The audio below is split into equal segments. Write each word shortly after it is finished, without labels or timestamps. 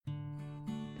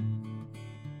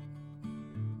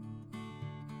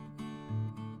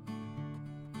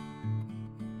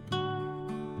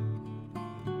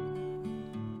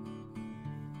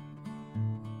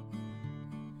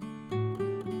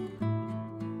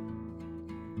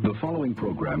following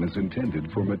program is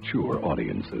intended for mature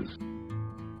audiences.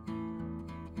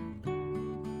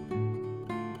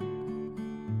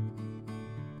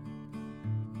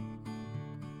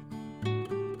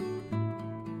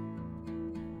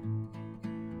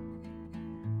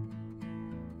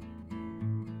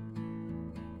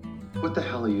 What the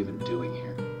hell are you even doing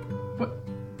here? What?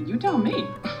 You tell me.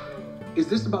 Is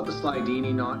this about the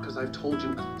Slidini knot? Because I've told you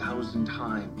 1,000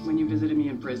 times. When you visited me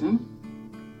in prison?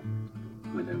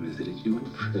 When I visited you in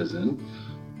prison?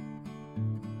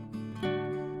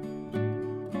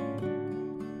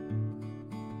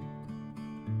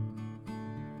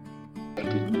 I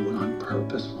didn't do it on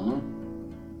purpose, huh?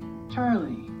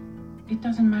 Charlie, it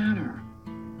doesn't matter.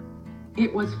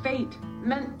 It was fate,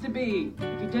 meant to be.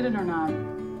 If you did it or not,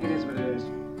 it is what it is.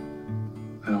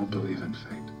 I don't believe in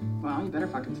fate. Well, you better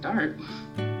fucking start.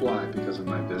 Why? Because of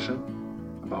my vision?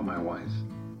 About my wife?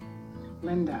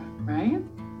 Linda, right?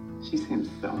 She seems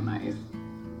so nice.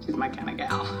 She's my kind of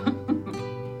gal.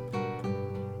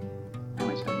 I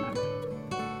wish I had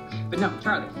known. But no,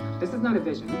 Charlie, this is not a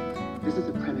vision. This is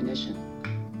a premonition.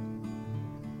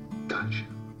 Gotcha.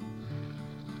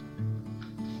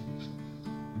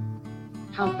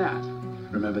 How's that?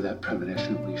 Remember that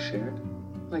premonition we shared?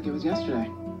 Like it was yesterday.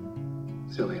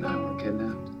 Silly and I were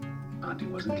kidnapped. Auntie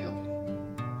wasn't killed.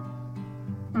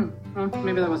 Well,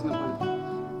 maybe that wasn't the point.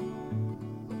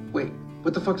 Wait,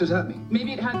 what the fuck does that mean?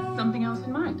 Maybe it had something else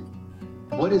in mind.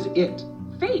 What is it?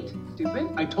 Fate, stupid.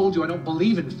 I told you I don't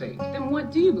believe in fate. Then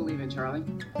what do you believe in, Charlie?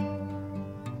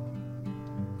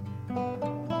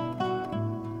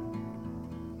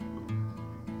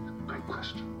 Great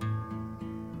question.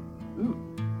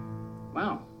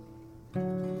 Wow.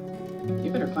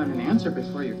 You better find an answer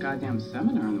before your goddamn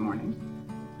seminar in the morning.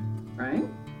 Right?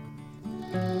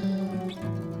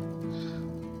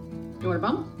 You want a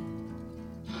bump?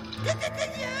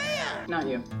 Not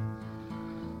you.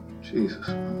 Jesus.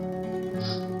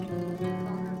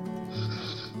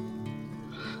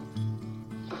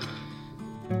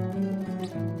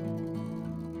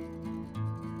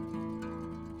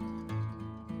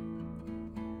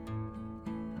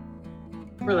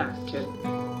 Relax, kid.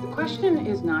 The question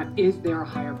is not, is there a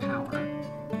higher power?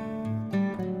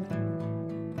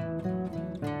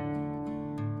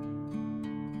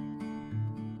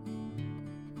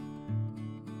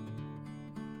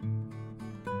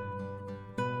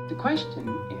 The question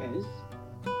is,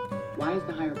 why is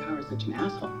the higher power such an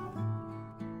asshole?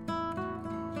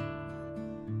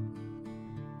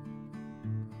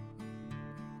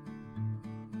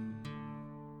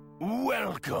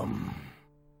 Welcome.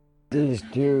 This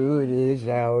dude is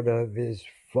out of his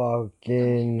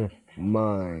fucking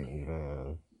mind,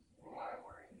 man.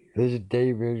 This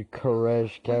David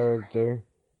Koresh character.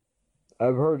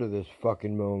 I've heard of this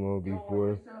fucking Momo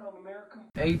before.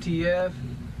 ATF,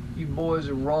 you boys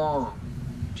are wrong.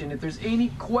 And if there's any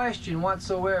question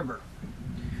whatsoever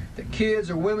that kids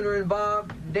or women are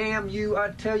involved, damn you, I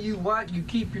tell you what, you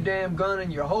keep your damn gun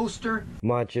in your holster. I'm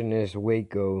watching this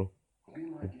Waco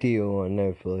deal on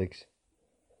Netflix.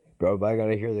 Bro, but I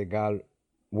gotta hear the God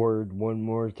word one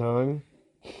more time.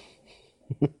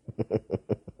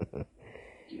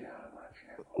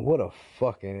 What a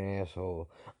fucking asshole.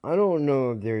 I don't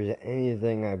know if there's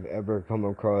anything I've ever come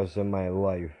across in my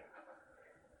life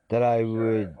that I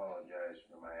would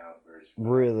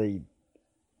really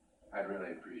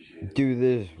do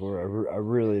this for. I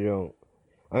really don't.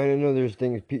 I know there's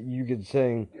things you could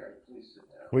say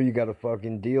where you got a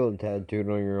fucking deal tattooed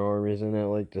on your arm. Isn't that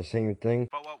like the same thing?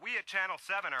 But what we at Channel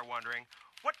 7 are wondering,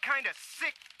 what kind of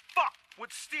sick fuck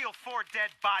would steal 4 dead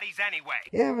bodies anyway?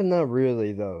 Yeah, but not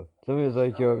really, though. Somebody's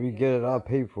like, yo, if you get it, I'll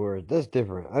pay for it. That's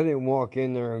different. I didn't walk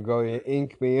in there and go,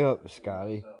 ink me up,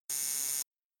 Scotty.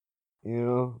 You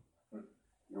know?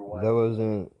 That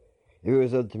wasn't... If it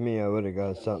was up to me, I would have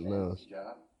got something else.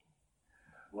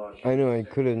 I know I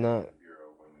could have not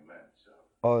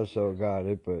also got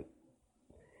it, but...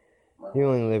 You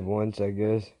only live once, I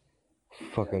guess.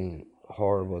 Fucking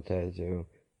horrible tattoo.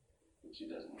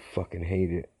 Fucking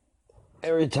hate it.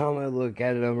 Every time I look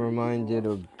at it, I'm reminded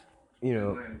of, you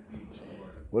know,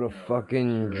 what a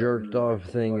fucking jerked off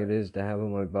thing it is to have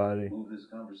on my body.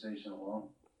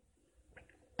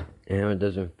 And it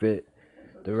doesn't fit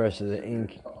the rest of the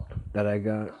ink that I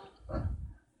got.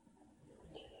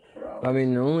 I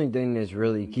mean, the only thing that's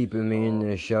really keeping me in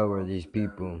this show are these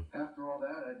people. After all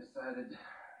that, I decided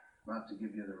not to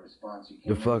give you the response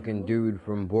you The fucking dude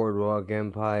from Boardwalk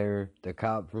Empire, the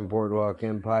cop from Boardwalk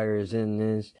Empire is in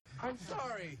this. I'm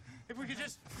sorry. If we could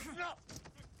just...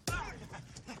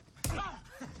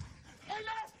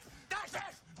 That's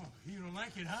it! Oh, you don't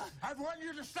like it, huh? I warned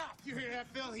you to stop. You hear that,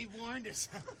 Phil? He warned us.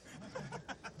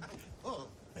 Oh,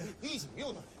 easy.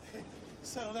 You'll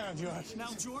settle down, George. Now,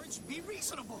 George, be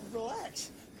reasonable.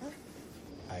 Relax. Huh?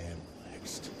 I am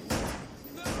relaxed.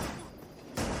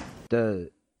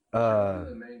 The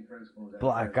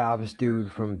Black Ops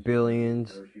dude from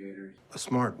Billions. A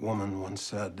smart woman once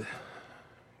said,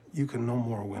 "You can no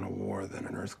more win a war than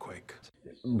an earthquake."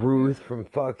 Ruth from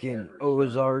fucking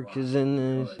Ozark is in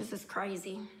this. This is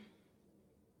crazy.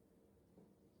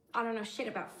 I don't know shit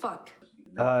about fuck.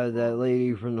 That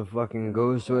lady from the fucking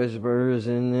Ghost Whisperers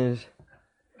in this.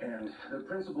 And the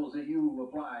principles that you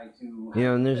apply to... You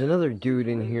know, and there's another dude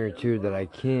in here too that I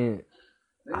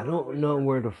don't know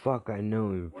where the fuck I know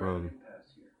him from.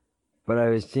 But I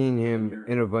was seeing him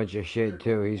in a bunch of shit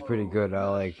too. He's pretty good. I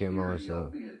like him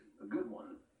also.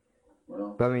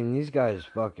 But I mean, these guys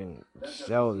fucking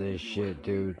sell this shit,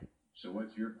 dude. So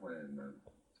what's your plan, man?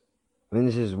 I mean,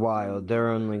 this is wild.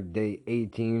 They're on like day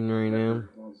 18 right now.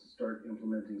 Start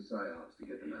implementing psyops to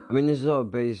get them out. I mean, this is all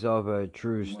based off a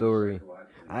true story.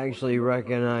 I actually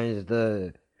recognize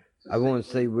I won't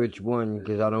say which one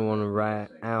because I don't want to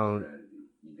rat out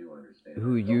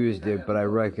who used it, but I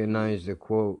recognize the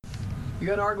quote. You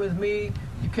got to argue with me,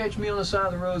 you catch me on the side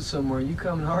of the road somewhere, you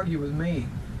come and argue with me.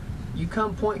 You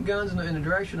come point guns in the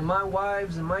direction of my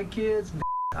wives and my kids,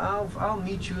 I'll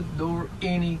meet you at the door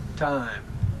any time.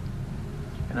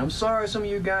 And I'm sorry some of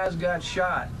you guys got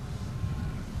shot.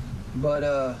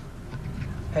 But,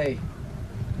 hey,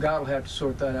 God will have to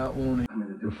sort that out, won't he?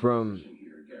 From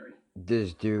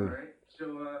this dude,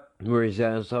 where he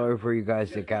said, "I'm sorry for you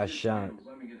guys that got shot,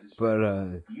 but,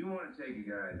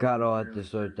 God will have to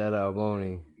sort that out, won't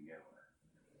he?"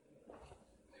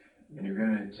 And you're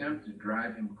going to attempt to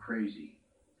drive him crazy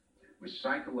with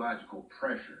psychological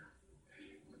pressure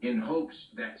in hopes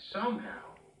that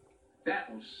somehow that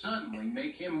will suddenly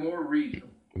make him more reasonable.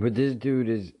 But this dude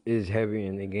is heavy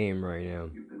in the game right now.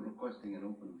 You've been requesting an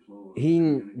open flow.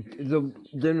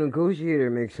 The negotiator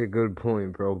makes a good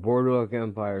point, bro. Boardwalk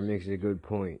Empire makes a good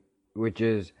point, which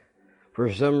is, for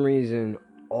some reason,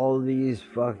 all these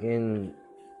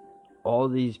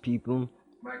people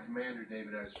My commander,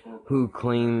 David, I spoke who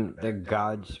claim that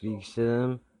God speaks to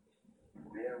them,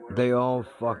 they all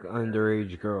fuck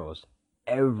underage girls.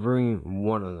 Every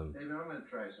one of them. David, I'm going to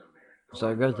try something here. So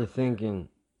I got to thinking,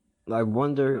 I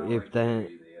wonder if that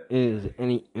is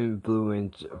any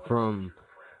influence from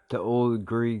the old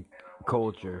Greek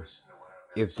culture.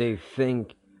 If they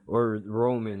think, or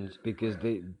Romans, because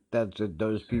that's what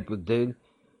those people did,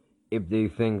 if they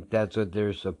think that's what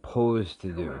they're supposed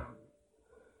to do.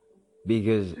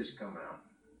 Because,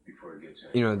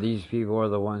 you know, these people are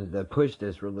the ones that push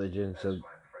this religion, so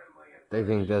they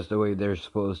think that's the way they're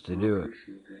supposed to do it.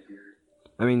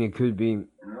 I mean, it could be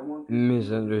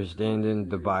misunderstanding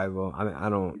the Bible. I mean, I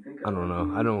don't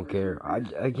know. I don't care.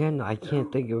 I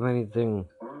can't think of anything.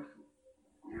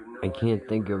 I can't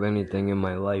think of anything in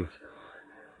my life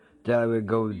that I would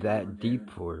go that deep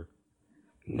for.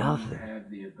 Nothing.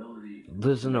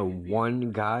 Listen to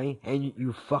one guy and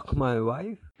you fuck my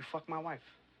wife? You fuck my wife.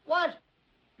 What?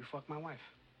 You fuck my wife.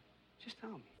 Just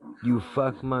tell me. You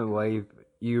fuck my wife,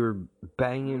 you're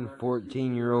banging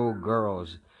 14-year-old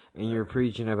girls, and you're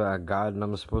preaching about God, and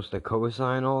I'm supposed to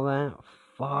co-sign all that?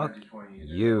 Fuck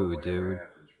you, dude.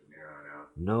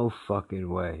 No fucking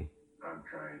way.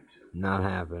 Not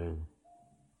happening.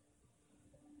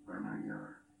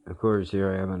 Of course,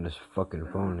 here I am on this fucking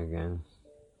phone again.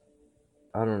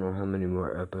 I don't know how many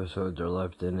more episodes are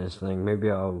left in this thing. Maybe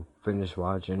I'll finish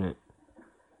watching it,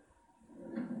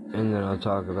 and then I'll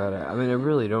talk about it. I mean, I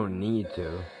really don't need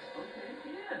to.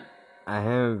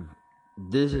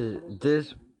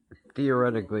 This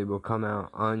theoretically will come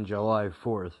out on July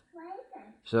 4th.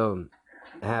 So,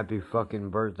 happy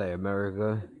fucking birthday,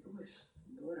 America.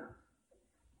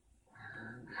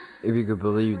 If you could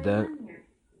believe that.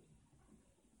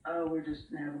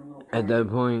 At that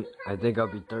point, I think I'll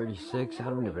be 36. I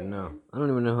don't even know. I don't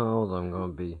even know how old I'm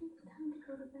gonna be.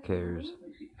 Cares.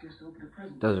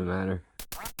 Doesn't matter.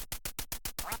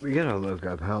 We gotta look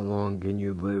up how long can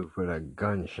you live with a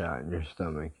gunshot in your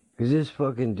stomach. Because this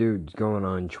fucking dude's going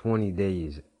on 20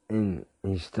 days and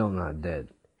he's still not dead.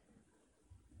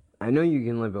 I know you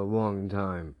can live a long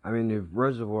time. I mean, if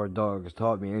Reservoir Dogs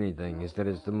taught me anything, it's that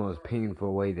it's the most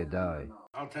painful way to die.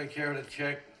 I'll take care of the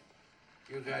check.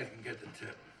 You guys can get the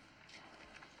tip.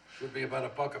 Should be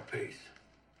about $1 a piece.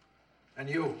 And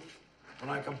you, when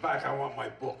I come back, I want my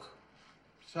book.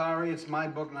 Sorry, it's my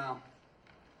book now.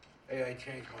 Hey, I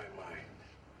changed my mind.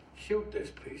 Shoot this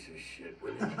piece of shit,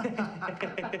 will you? The FBI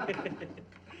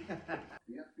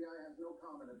has no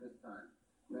comment at this time.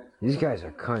 These guys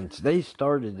are cunts. They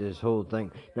started this whole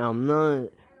thing. Now I'm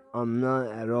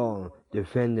not at all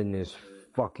defending this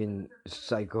fucking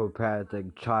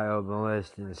psychopathic, child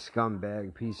molesting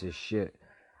scumbag piece of shit.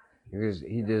 Because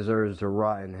he deserves to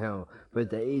rot in hell. But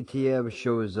the ATF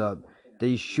shows up.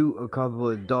 They shoot a couple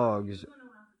of dogs,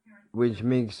 which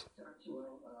makes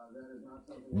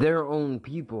their own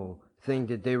people think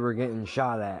that they were getting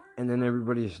shot at, and then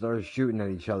everybody starts shooting at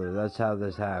each other. That's how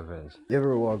this happens. You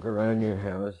ever walk around your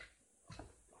house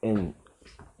and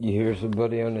you hear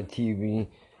somebody on the TV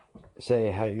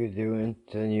say how you doing,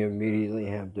 then you immediately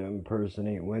have to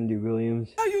impersonate Wendy Williams?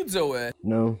 How you doing?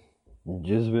 No,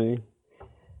 just me.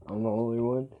 I'm the only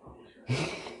one.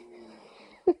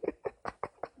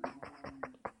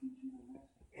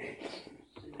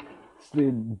 It's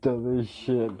the dumbest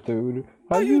shit, dude.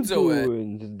 How you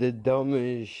doing? It's the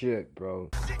dumbest shit, bro.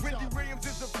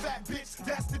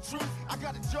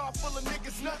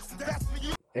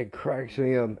 It cracks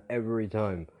me up every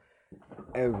time.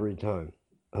 Every time.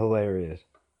 Hilarious.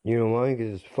 You know why?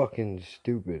 Because it's fucking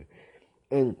stupid.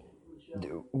 And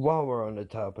while we're on the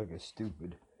topic of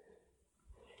stupid,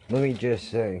 let me just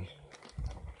say,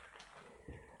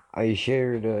 I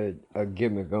shared a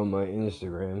gimmick on my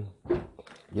Instagram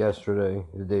yesterday,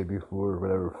 the day before,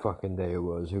 whatever fucking day it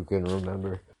was, who can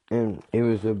remember? And it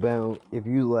was about, if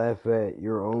you laugh at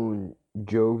your own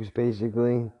jokes,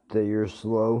 basically, that you're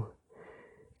slow.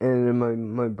 And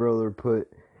then my brother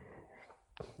put,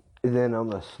 then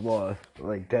I'm a sloth.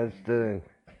 Like, that's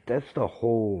the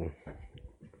whole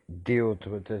deal to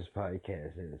what this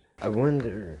podcast is. I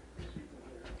wonder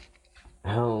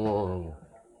how long,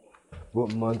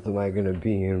 what month am I gonna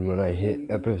be in when I hit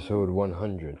episode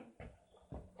 100?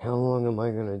 How long am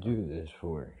I gonna do this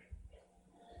for?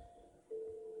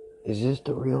 Is this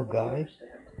the real guy?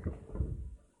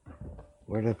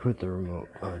 Where'd I put the remote?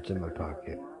 Oh, it's in my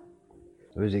pocket.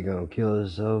 Was he gonna kill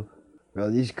himself?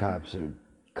 Bro, these cops are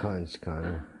cunts,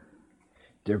 Connor.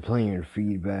 They're playing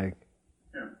feedback.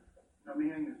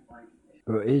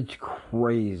 Bro, it's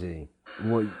crazy.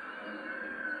 What?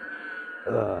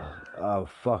 Oh,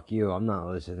 fuck you. I'm not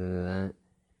listening to that.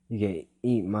 You can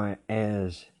eat my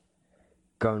ass.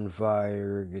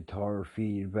 Gunfire, guitar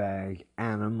feedback,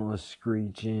 animals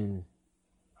screeching.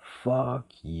 Fuck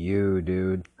you,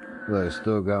 dude. Look, it's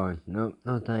still going. Nope,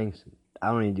 no thanks.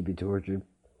 I don't need to be tortured.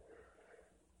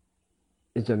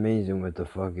 It's amazing what the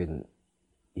fucking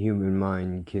human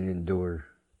mind can endure,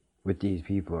 what these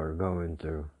people are going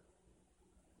through.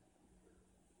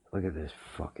 Look at this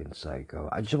fucking psycho.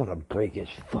 I just want to break his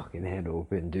fucking head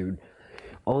open, dude.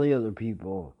 All the other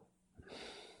people,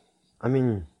 I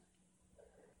mean,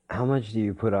 how much do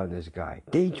you put on this guy?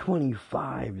 Day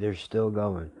 25, they're still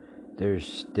going. They're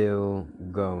still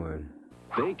going.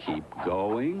 They keep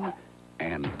going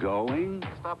and going.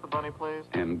 Stop the bunny, please.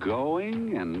 And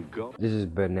going and going. This is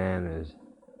bananas.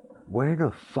 Where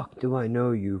the fuck do I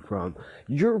know you from?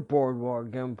 You're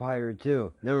Boardwalk Empire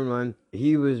too. Never mind.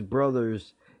 He was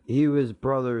brothers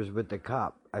with the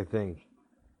cop, I think.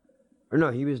 Or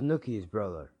no, he was Nookie's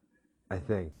brother, I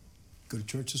think. Go to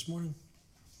church this morning?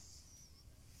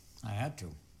 I had to.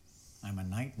 I'm a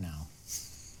knight now.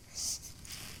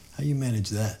 How you manage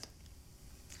that?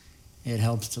 It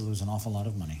helps to lose an awful lot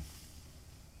of money.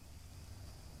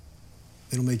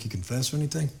 They don't make you confess or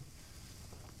anything?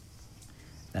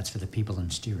 That's for the people in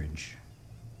steerage.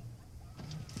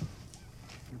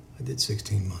 I did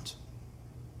 16 months.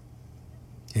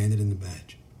 Handed in the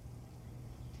badge.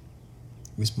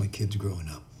 Missed my kids growing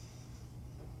up.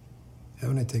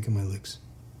 Haven't I taken my licks?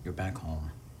 You're back home.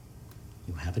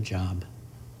 You have a job.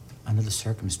 Under the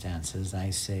circumstances,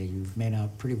 I say you've made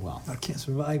out pretty well. I can't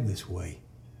survive this way.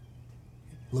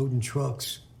 Loading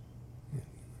trucks.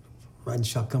 Riding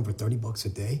shotgun for $30 a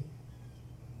day.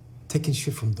 Taking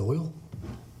shit from Doyle.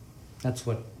 That's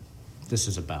what this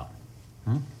is about,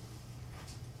 huh?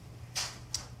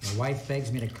 Your wife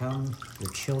begs me to come,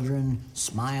 your children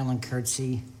smile and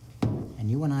curtsy, and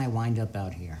you and I wind up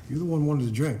out here. You're the one who wanted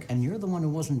to drink. And you're the one who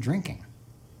wasn't drinking.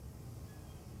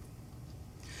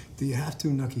 Do you have to,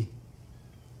 Nucky?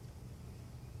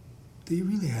 Do you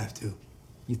really have to?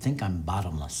 You think I'm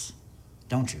bottomless,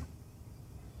 don't you?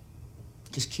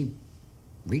 Just keep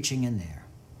reaching in there.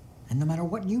 And no matter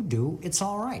what you do, it's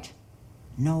all right.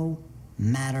 No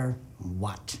matter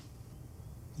what.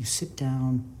 You sit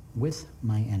down with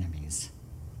my enemies.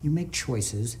 You make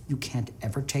choices you can't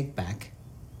ever take back.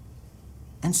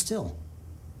 And still,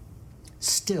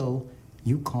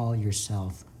 you call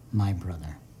yourself my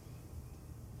brother.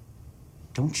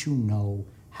 Don't you know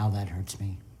how that hurts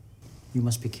me? You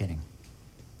must be kidding.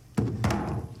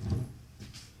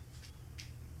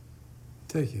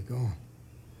 Take it, go on.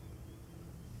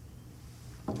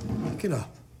 Pick it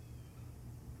up.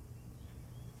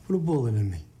 Put a bullet in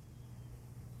me.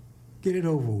 Get it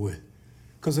over with.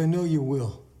 Because I know you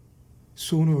will.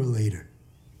 Sooner or later.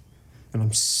 And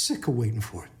I'm sick of waiting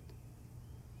for it.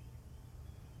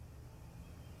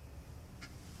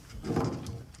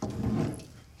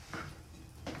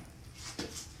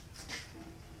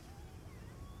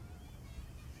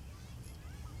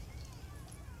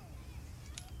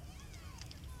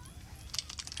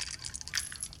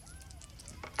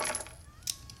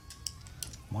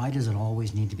 Why does it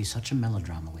always need to be such a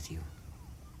melodrama with you?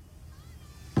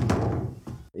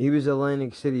 He was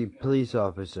Atlantic City police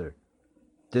officer.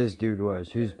 This dude was,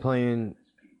 who's playing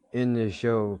in this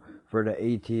show for the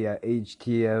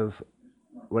HTF,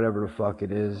 whatever the fuck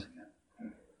it is.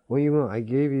 What do you want? I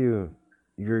gave you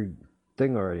your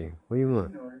thing already. What do you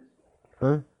want?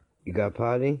 Huh? You got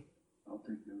potty?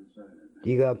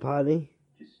 You got potty?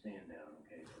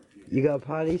 You got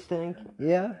potty, Stank?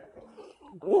 Yeah?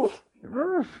 Oof.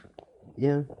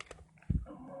 Yeah.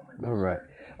 Alright.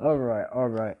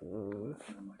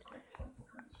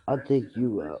 I'll take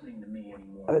you out.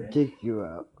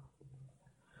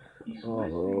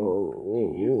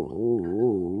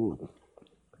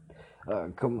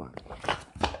 Come on.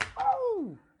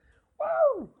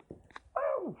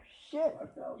 Oh, shit.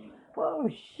 Oh,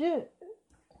 shit.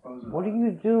 What are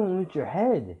you doing with your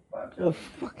head? A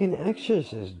fucking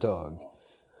exorcist dog.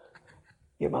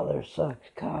 Your mother sucks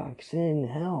cocks in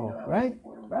hell, right?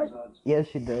 Right? Yes,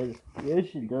 she does. Yes,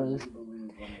 she does.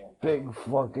 Big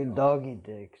fucking doggy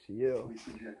dicks, yo.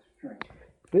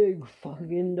 Big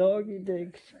fucking doggy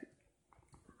dicks.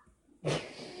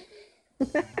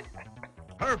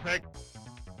 Perfect.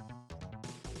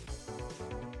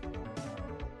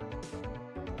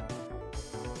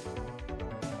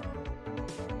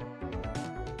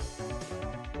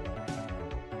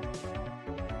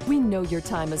 We know your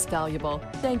time is valuable.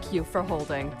 Thank you for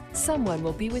holding. Someone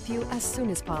will be with you as soon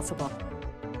as possible.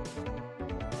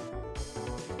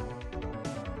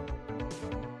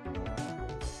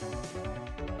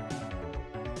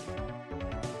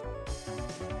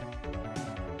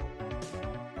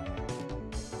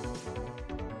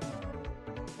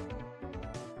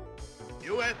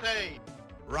 USA,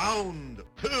 round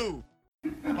 2.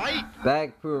 Fight!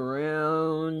 Back for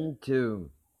round 2.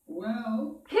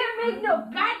 Well, can't make no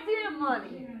goddamn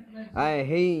money. I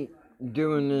hate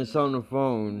doing this on the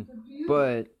phone,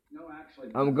 but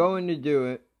I'm going to do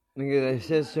it because I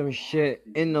said some shit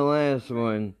in the last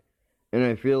one, and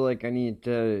I feel like I need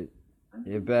to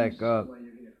back up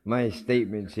my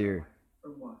statements here.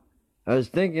 I was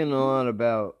thinking a lot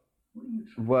about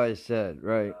what I said,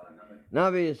 right? And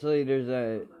obviously there's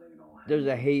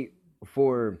a hate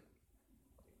for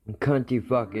cunty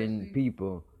fucking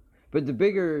people. But the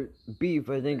bigger beef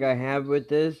I think I have with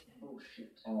this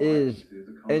is,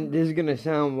 and this is gonna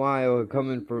sound wild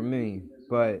coming from me,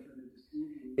 but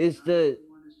it's the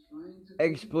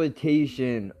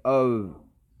exploitation of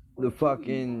the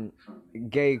fucking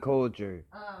gay culture.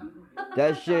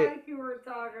 That shit.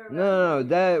 No,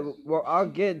 well, I'll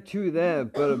get to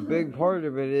that, but a big part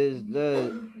of it is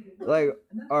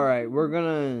alright, we're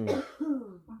gonna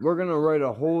write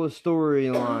a whole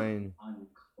storyline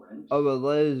of a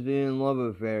lesbian love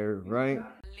affair, right?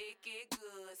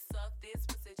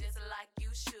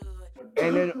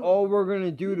 And then all we're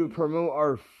gonna do to promote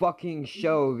our fucking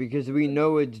show, because we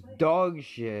know it's dog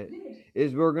shit,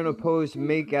 is we're gonna post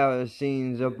makeout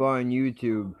scenes up on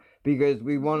YouTube because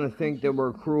we want to think that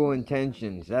we're Cruel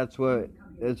Intentions. That's what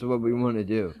we want to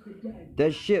do.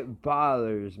 That shit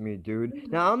bothers me,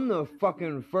 dude. Now I'm the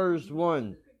fucking first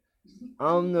one.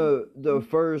 I'm the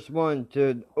first one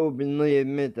to openly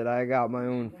admit that I got my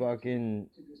own fucking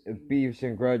beefs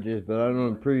and grudges, but I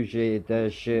don't appreciate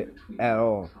that shit at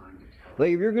all.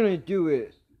 Like, if you're gonna do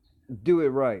it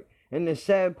right. And the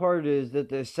sad part is that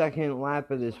the second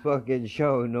lap of this fucking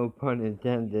show, no pun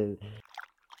intended,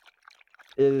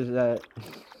 is that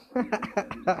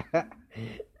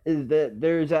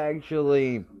there's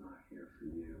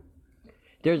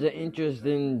an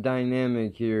interesting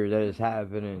dynamic here that is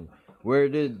happening. Where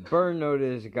this Burn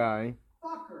Notice guy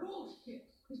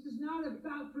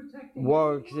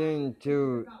walks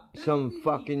into some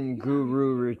fucking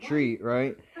guru retreat,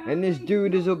 right? And this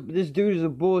dude is a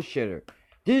bullshitter.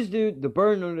 This dude, the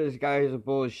Burn Notice guy, is a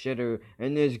bullshitter,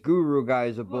 and this guru guy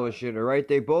is a bullshitter, right?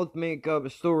 They both make up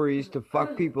stories to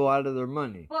fuck people out of their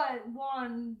money. But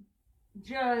one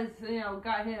just,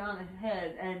 got hit on the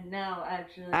head and now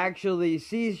actually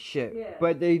sees shit. Yeah.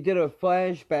 But they did a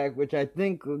flashback, which I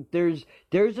think there's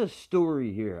a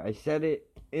story here. I said it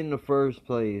in the first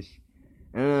place,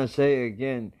 and I'll say it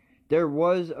again. There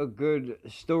was a good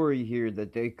story here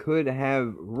that they could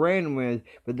have ran with,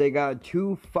 but they got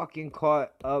too fucking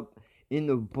caught up in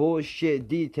the bullshit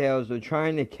details of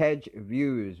trying to catch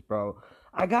views, bro.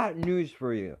 I got news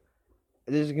for you.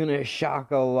 This is gonna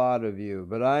shock a lot of you,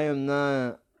 but I am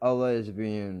not a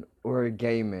lesbian or a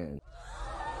gay man.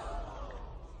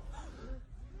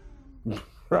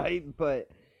 Right? But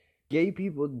gay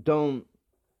people don't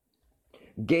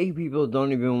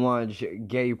even watch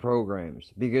gay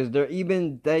programs because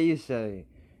they say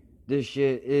this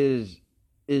shit is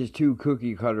too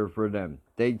cookie cutter for them.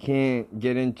 They can't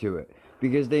get into it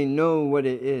because they know what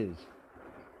it is.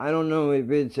 I don't know if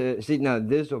it's see, now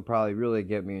this will probably really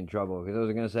get me in trouble because I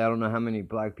was gonna say I don't know how many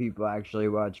black people actually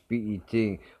watch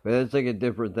BET, but that's like a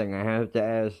different thing. I have to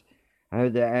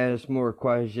ask more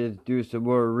questions, do some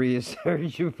more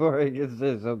research before I can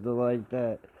say something like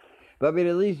that. But I mean,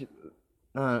 at least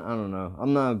I don't know.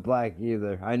 I'm not black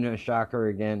either. I know, shocker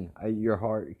again. Your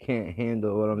heart can't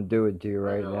handle what I'm doing to you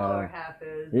right now. The lower half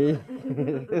is.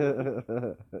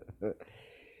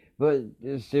 But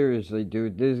seriously,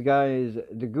 dude,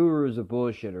 the guru is a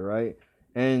bullshitter, right?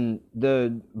 And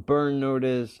the burn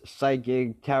notice,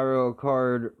 psychic, tarot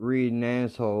card reading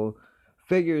asshole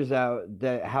figures out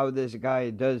that how this guy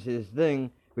does his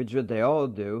thing, which is what they all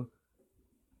do,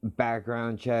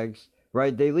 background checks,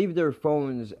 right? They leave their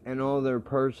phones and all their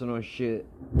personal shit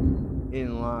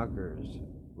in lockers.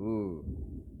 Ooh,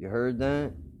 you heard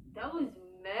that? That was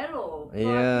metal.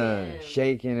 Yeah, fucking.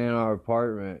 shaking in our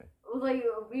apartment. Like,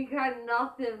 we got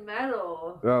nothing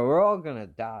metal. Bro, we're all gonna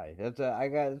die.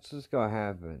 It's just gonna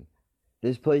happen.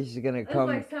 This place is gonna come.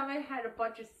 It's like somebody had a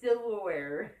bunch of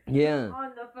silverware. Yeah.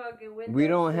 On the fucking window. We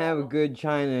don't have good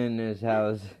china in this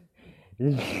house.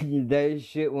 That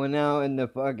shit went out in the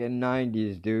fucking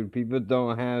 90s, dude. People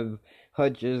don't have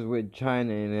hutches with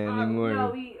china in it anymore.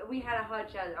 No, we had a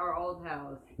hutch at our old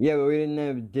house. Yeah, but we didn't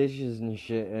have dishes and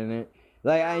shit in it.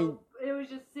 Like, It was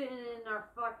just sitting in our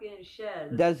fucking shed.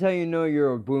 That's how you know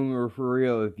you're a boomer for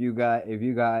real. If you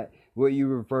got what you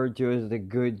refer to as the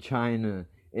good china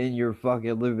in your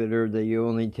fucking living room that you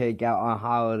only take out on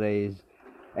holidays.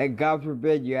 And God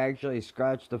forbid you actually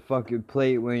scratch the fucking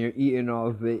plate when you're eating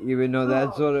off it, even though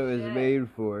that's what it was made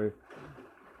for.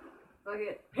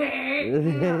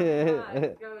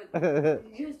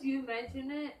 Just you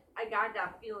mention it, I got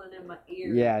that feeling in my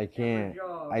ear. Yeah, I can't.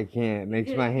 It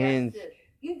makes my hands.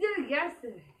 You did it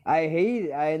yesterday. I hate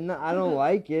it. I don't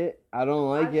like it. I don't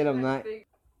like it. I'm not.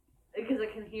 Because I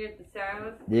can hear the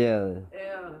sound. Yeah.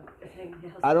 Yeah.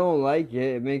 I don't like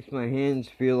it. It makes my hands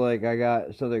feel like I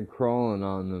got something crawling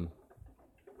on them.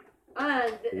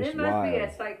 It must be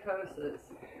a psychosis.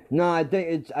 No, I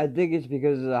think it's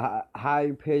because of the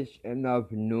high pitched enough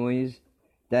noise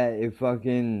that it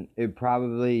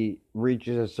probably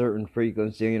reaches a certain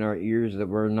frequency in our ears that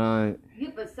we're not. Yeah,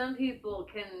 but some people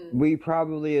can. We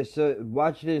probably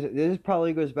watch this. This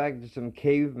probably goes back to some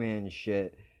caveman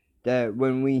shit. That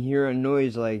when we hear a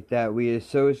noise like that, we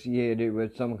associate it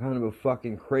with some kind of a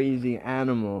fucking crazy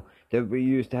animal that we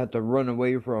used to have to run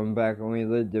away from back when we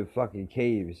lived in fucking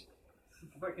caves.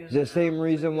 It's the same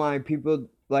reason why people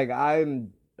like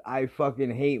I fucking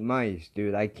hate mice,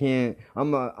 dude. I can't.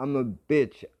 I'm a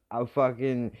bitch. I'll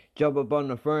fucking jump up on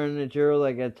the furniture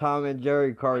like a Tom and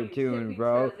Jerry cartoon,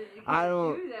 bro. I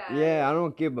don't. Yeah, I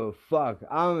don't give a fuck.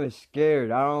 I'm scared.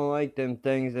 I don't like them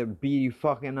things that beady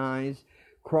fucking eyes.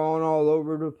 Crawling all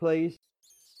over the place.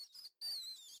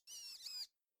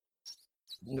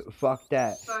 Fuck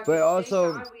that. But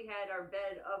also, thank God we had our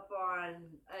bed up on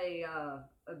a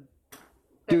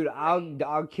dude,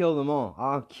 I'll kill them all.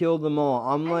 I'll kill them all.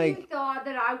 I'm like. You thought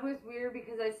that I was weird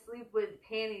because I sleep with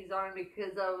panties on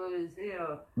because I was,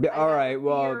 all right,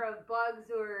 well. Fear of bugs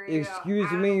or.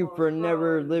 Excuse me for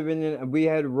never living in. We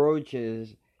had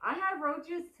roaches. I had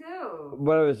roaches too.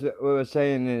 What I was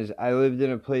saying is, I lived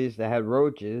in a place that had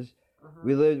roaches.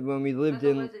 When we lived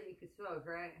in. That you could smoke,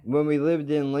 right? When we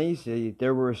lived in Lacey,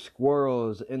 there were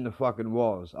squirrels in the fucking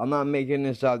walls. I'm not making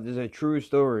this up. This is a true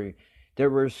story.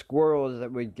 There were squirrels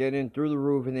that would get in through the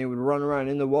roof and they would run around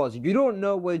in the walls. You don't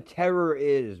know what terror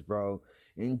is, bro,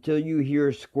 until you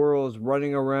hear squirrels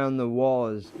running around the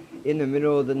walls in the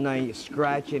middle of the night,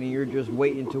 scratching, and you're just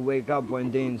waiting to wake up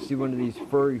one day and see one of these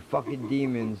furry fucking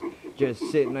demons just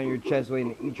sitting on your chest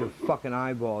waiting to eat your fucking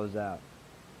eyeballs out.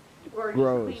 Or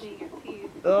gross. Just cleaning your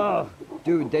teeth. Ugh,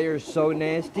 dude, they are so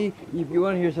nasty. If you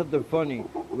want to hear something funny,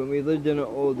 when we lived in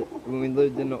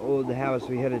an old house,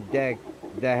 we had a deck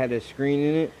that had a screen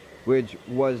in it, which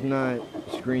was not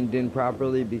screened in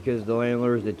properly because the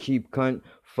landlord is a cheap cunt.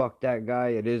 Fuck that guy.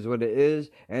 It is what it is.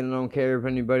 And I don't care if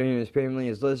anybody in his family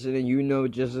is listening. You know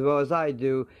just as well as I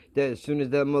do that as soon as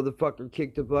that motherfucker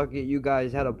kicked the bucket, you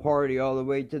guys had a party all the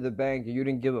way to the bank and you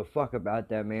didn't give a fuck about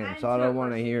that man. So I don't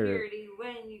want to hear it.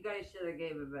 When you guys should have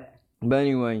gave it back. But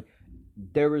anyway,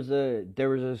 there was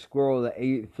a squirrel that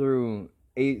ate through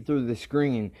the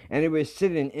screen, and it was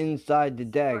sitting inside the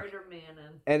deck. Spider-Man.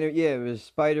 And it was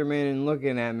Spider-Man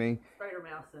looking at me.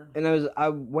 Spider-Mouse. And I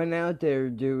went out there,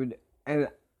 dude, and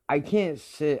I can't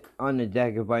sit on the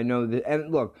deck if I know that.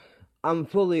 And look, I'm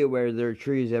fully aware there are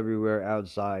trees everywhere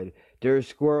outside. There are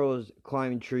squirrels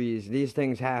climb trees. These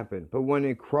things happen. But when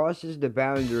it crosses the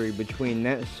boundary between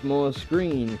that small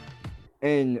screen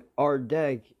and our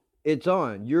deck, it's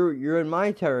on. You're in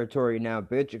my territory now,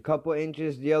 bitch. A couple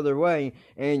inches the other way,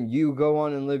 and you go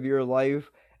on and live your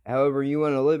life however you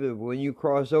want to live it. But when you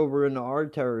cross over into our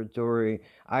territory,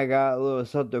 I got a little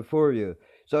something for you.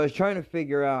 So I was trying to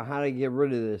figure out how to get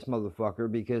rid of this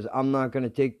motherfucker, because I'm not going to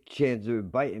take the chance of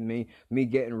it biting me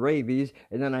getting rabies,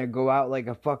 and then I go out like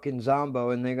a fucking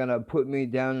zombo and they're going to put me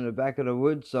down in the back of the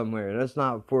woods somewhere. That's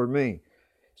not for me.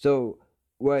 So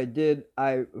what I did,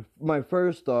 my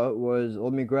first thought was,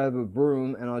 let me grab a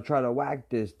broom and I'll try to whack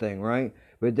this thing, right?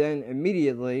 But then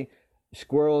immediately,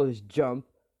 squirrels jump.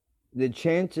 The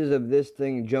chances of this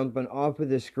thing jumping off of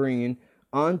the screen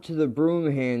onto the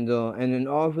broom handle and then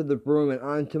off of the broom and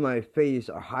onto my face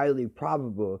are highly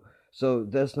probable. So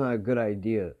that's not a good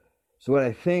idea. So what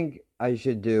I think I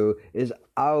should do is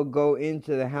I'll go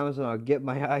into the house and I'll get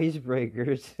my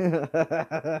icebreakers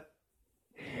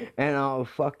and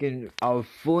I'll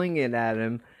fling it at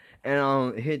him and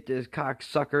I'll hit this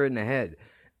cocksucker in the head.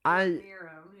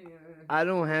 I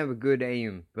don't have a good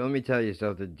aim, but let me tell you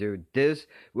something, dude. This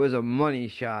was a money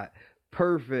shot.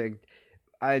 Perfect.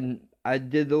 I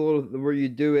did the little, where you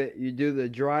do the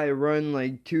dry run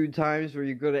like 2 times where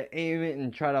you go to aim it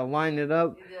and try to line it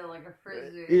up. You did it like a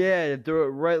frisbee. Yeah, you threw it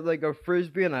right like a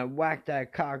frisbee and I whacked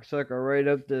that cocksucker right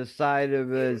up the side of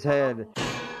his head.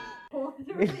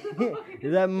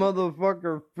 That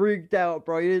motherfucker freaked out,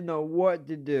 bro. He didn't know what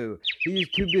to do. He was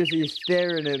too busy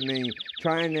staring at me,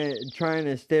 trying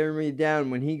to stare me down.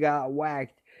 When he got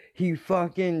whacked, he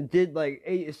fucking did like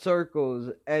 8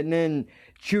 circles and then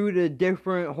chewed a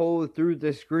different hole through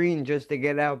the screen just to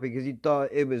get out because he thought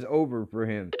it was over for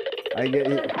him. What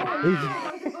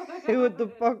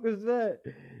the fuck was that?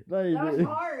 Like, that was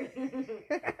hard. And it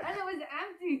was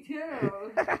empty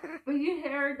too. But you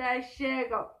heard that shit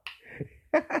go.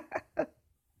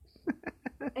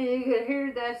 And you could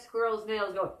hear that squirrel's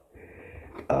nails go.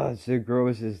 Oh, it's the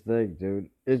grossest thing, dude.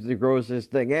 It's the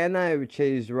grossest thing. And I have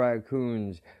chased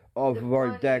raccoons off of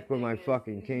our deck with my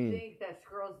fucking cane. You think that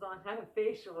squirrels don't have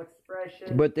facial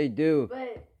expression. But they do.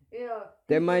 But, you know.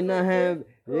 They might not have,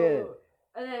 yeah.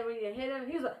 And then when you hit him,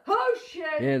 he's like, oh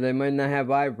shit! Yeah, they might not have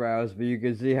eyebrows, but you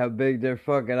can see how big their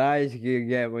fucking eyes can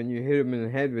get when you hit him in the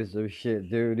head with some shit,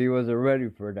 dude. He wasn't ready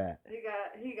for that.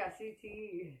 He got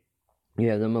CTE.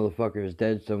 Yeah, the motherfucker is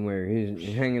dead somewhere.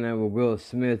 He's hanging out with Will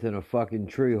Smith in a fucking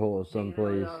tree hole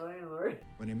someplace.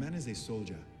 When a man is a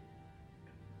soldier,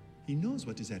 he knows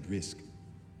what is at risk.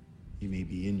 He may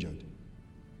be injured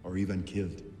or even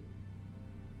killed.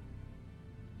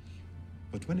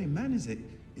 But when a man is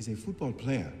a football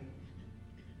player,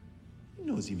 he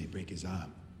knows he may break his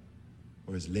arm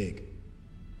or his leg.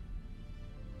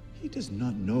 He does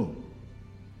not know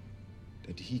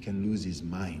that he can lose his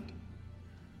mind,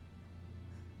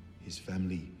 his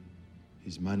family,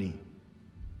 his money,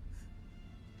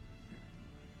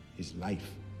 his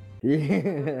life. Yeah.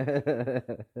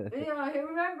 You know,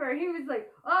 remember, he was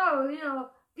like, oh, you know,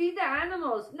 feed the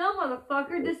animals. No,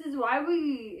 motherfucker, this is why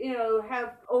we, you know,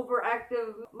 have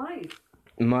overactive mice.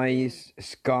 Mice,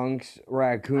 skunks,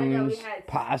 raccoons,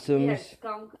 possums. We had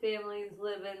skunk families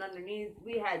living underneath.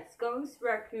 We had skunks,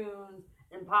 raccoons,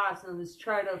 and possums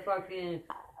try to fucking,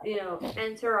 you know,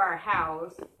 enter our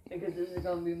house because this is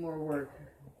gonna be more work.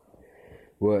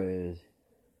 What is?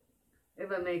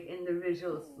 If I make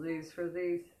individual sleeves for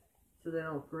these, so they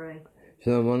don't fray.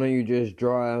 So why don't you just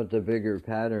draw out the bigger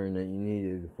pattern that you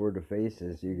needed for the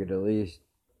faces? You could at least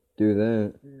do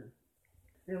that. Yeah.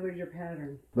 Now where's your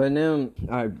pattern? But now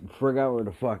I forgot where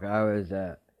the fuck I was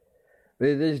at.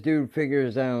 But this dude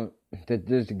figures out that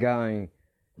this guy,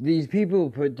 these people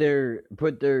put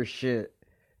their shit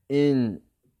in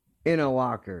a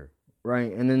locker,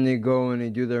 right? And then they go and they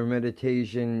do their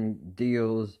meditation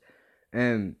deals,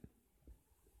 and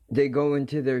they go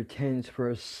into their tents for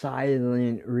a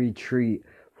silent retreat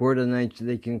for the night so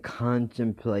they can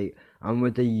contemplate on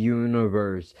what the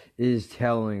universe is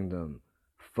telling them.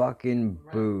 Fucking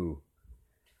boo.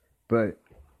 But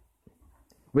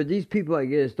these people, I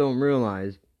guess, don't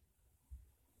realize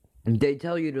they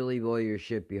tell you to leave all your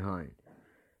shit behind.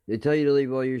 They tell you to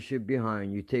leave all your shit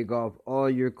behind. You take off all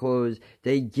your clothes.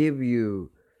 They give you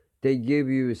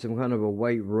some kind of a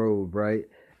white robe, right?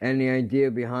 And the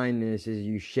idea behind this is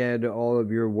you shed all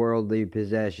of your worldly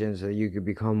possessions so you could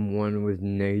become one with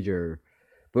nature.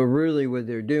 But really what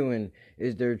they're doing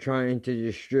is they're trying to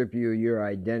just strip you of your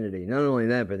identity. Not only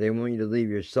that, but they want you to leave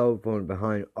your cell phone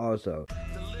behind also.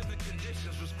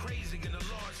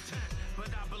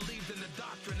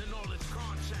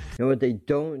 And what they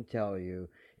don't tell you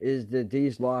is that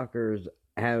these lockers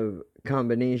have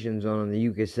combinations on them that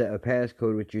you can set a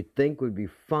passcode, which you think would be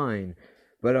fine.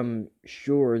 But I'm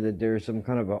sure that there's some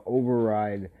kind of an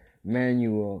override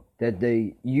manual that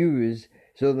they use.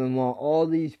 So then while all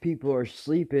these people are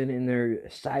sleeping in their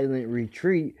silent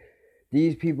retreat,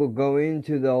 these people go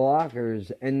into the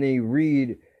lockers and they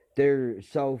read their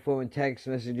cell phone text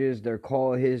messages, their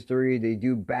call history, they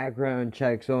do background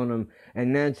checks on them.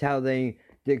 And that's how they,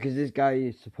 because this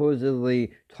guy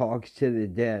supposedly talks to the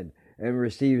dead and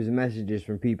receives messages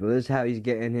from people. This is how he's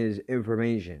getting his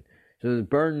information. So the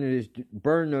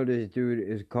burn notice dude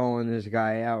is calling this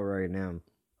guy out right now.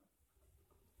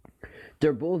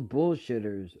 They're both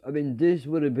bullshitters. I mean, this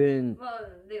would have been... Well,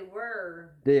 they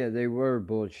were. Yeah, they were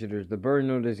bullshitters. The burn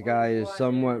notice guy is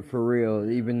somewhat for real,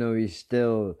 even though he's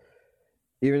still...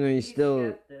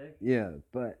 skeptic. Yeah,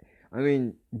 but, I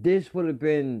mean, this would have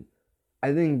been...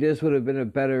 I think this would have been a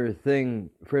better thing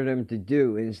for them to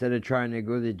do instead of trying to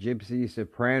go the Gypsy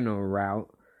Soprano route.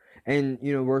 And,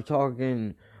 you know, we're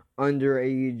talking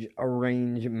underage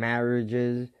arranged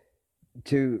marriages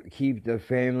to keep the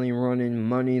family running,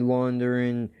 money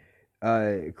laundering,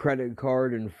 credit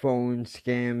card and phone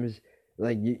scams,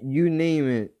 like you name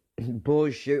it,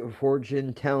 bullshit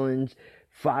fortune tellings,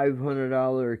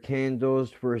 $500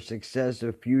 candles for a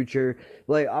successive future.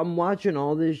 Like, I'm watching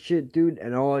all this shit, dude,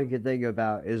 and all I can think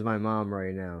about is my mom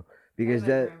right now, because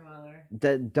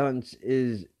that dunce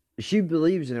is, she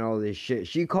believes in all this shit.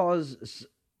 She calls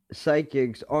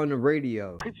psychics on the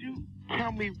radio. Could you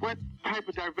tell me what type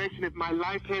of direction is my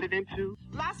life headed into?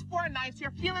 Last 4 nights,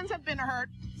 your feelings have been hurt,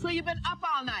 so you've been up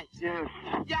all night. Yes.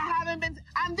 You haven't been,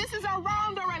 and this is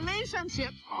around a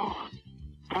relationship. Oh,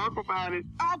 talk about it.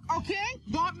 Okay?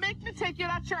 Don't make me take you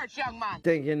to church, young man.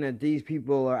 Thinking that these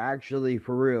people are actually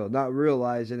for real, not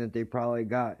realizing that they probably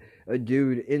got a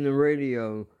dude in the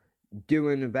radio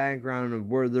doing the background of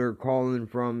where they're calling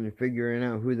from and figuring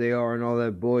out who they are and all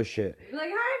that bullshit. Like,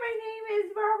 hi, my name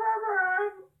is blah, blah,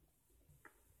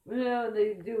 blah. You know,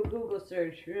 they do a Google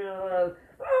search, you know,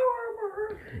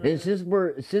 and since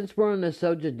we're on the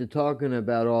subject of talking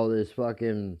about all this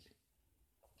fucking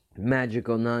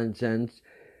magical nonsense,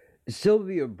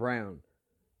 Sylvia Brown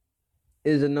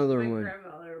is another one. My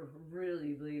grandmother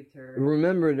really believed her.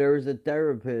 Remember, there was a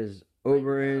therapist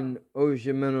over in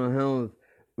Ocean Mental Health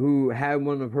who had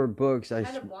one of her books.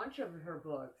 Had a bunch of her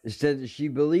books. Said that she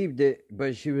believed it,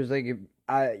 but she was like,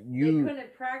 They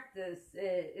couldn't practice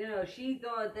it. You know, she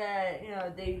thought that, you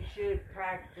know, they should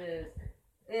practice,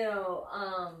 you know,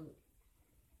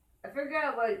 I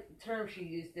forgot what term she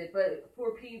used it, but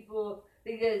for people,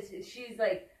 because she's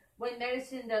like, when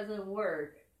medicine doesn't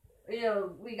work, you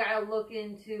know, we gotta look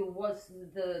into what's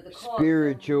the cause.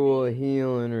 Spiritual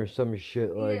healing or some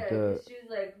shit like that. She's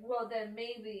like, well, then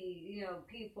maybe, you know,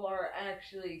 people are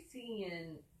actually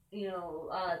seeing, you know,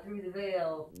 through the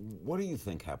veil. What do you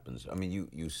think happens? I mean,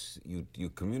 you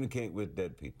communicate with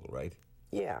dead people, right?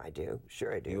 Yeah, I do.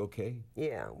 Sure, I do. You okay?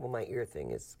 Yeah. Well, my ear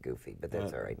thing is goofy, but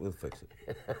that's all right. We'll fix it.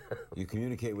 You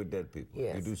communicate with dead people.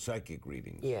 Yes. You do psychic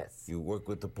readings. Yes. You work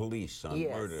with the police on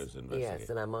murders investigations. Yes,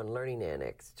 and I'm on Learning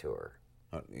Annex tour.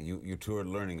 You toured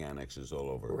Learning Annexes all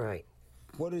over. Right.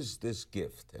 What is this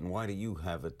gift, and why do you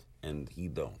have it and he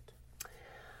don't?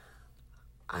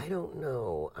 I don't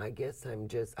know. I guess I'm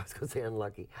just, I was going to say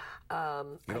unlucky.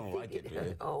 You don't like it, do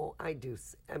you? Oh, I do.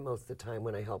 Most of the time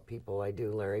when I help people, I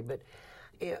do, Larry. But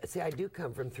yeah, see, I do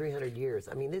come from 300 years.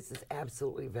 I mean, this is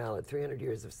absolutely valid. 300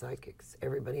 years of psychics.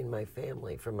 Everybody in my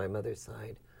family, from my mother's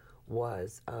side,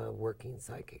 was a working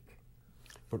psychic.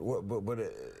 But what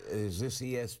is this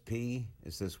ESP?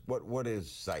 Is this what is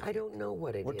psychic? I don't know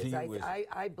what it is.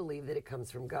 I believe that it comes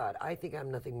from God. I think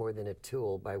I'm nothing more than a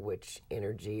tool by which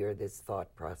energy or this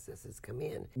thought processes come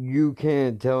in. You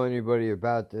can't tell anybody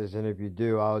about this, and if you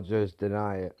do, I'll just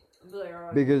deny it.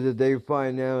 Because if they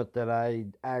find out that I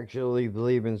actually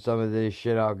believe in some of this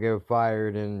shit, I'll get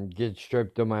fired and get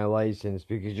stripped of my license,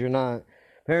 because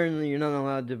apparently you're not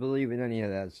allowed to believe in any of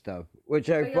that stuff, which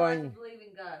I find... believe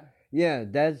in God. Yeah,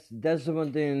 that's the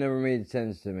one thing that never made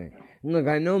sense to me. And look,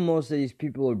 I know most of these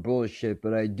people are bullshit,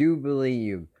 but I do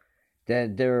believe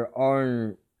that there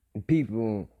are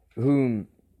people who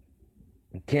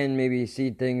can maybe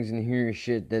see things and hear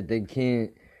shit that they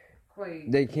can't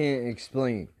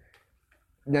explain.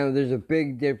 Now, there's a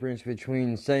big difference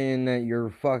between saying that you're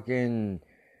fucking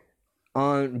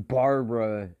Aunt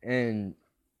Barbara and,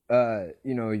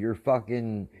 you know, your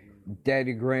fucking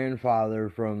dead grandfather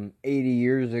from 80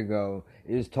 years ago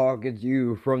is talking to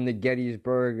you from the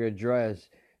Gettysburg Address,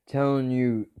 telling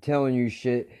you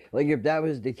shit. Like, if that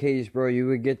was the case, bro, you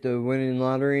would get the winning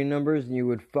lottery numbers and you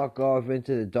would fuck off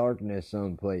into the darkness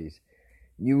someplace.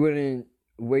 You wouldn't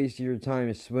waste your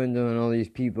time swindling all these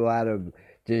people out of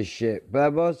this shit. But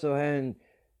I've also had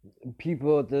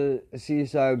people at the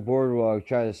Seaside Boardwalk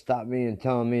try to stop me and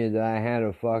tell me that I had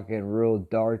a fucking real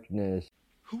darkness.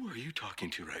 Who are you talking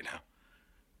to right now?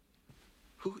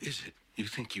 Who is it you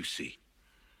think you see?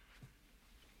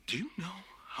 Do you know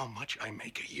how much I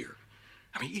make a year?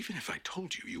 I mean, even if I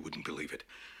told you, you wouldn't believe it.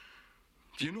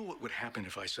 Do you know what would happen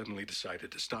if I suddenly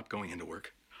decided to stop going into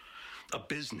work? A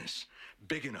business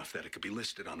big enough that it could be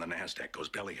listed on the NASDAQ goes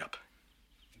belly up.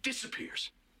 Disappears.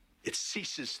 It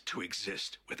ceases to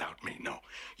exist without me. No,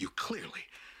 you clearly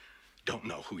don't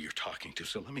know who you're talking to,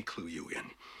 so let me clue you in.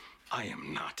 I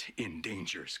am not in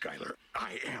danger, Skylar.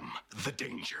 I am the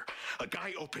danger. A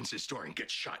guy opens his door and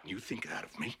gets shot, and you think that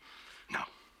of me? No.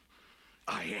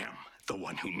 I am the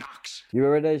one who knocks. You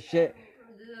remember that shit?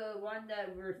 The one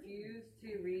that refused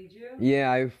to read you?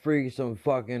 Yeah, I freaked some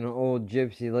fucking old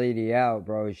gypsy lady out,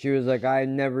 bro. She was like, I've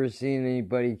never seen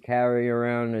anybody carry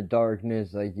around the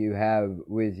darkness like you have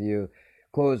with you.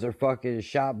 Close her fucking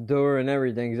shop door and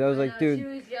everything. Cause I was like, dude. She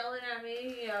was yelling at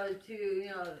me,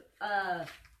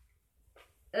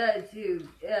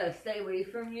 to stay away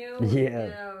from you.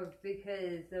 Yeah.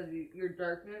 Because of your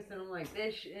darkness. And I'm like,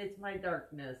 bitch, it's my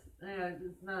darkness.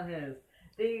 It's not his.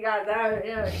 Then you got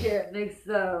that, shit makes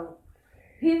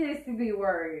he needs to be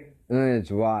worried. It's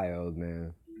wild,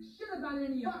 man.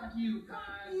 Fuck you,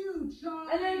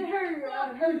 Charlie. And then her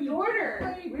daughter.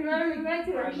 Remember, we went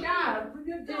to her shop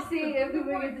to see if we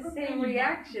would get the same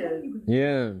reaction.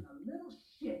 Yeah.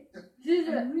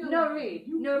 No Reed,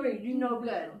 you no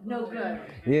good.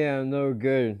 Yeah, I'm no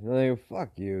good. Like, fuck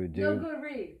you, dude.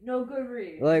 No good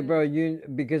Reed. Like, bro,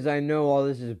 because I know all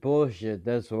this is bullshit,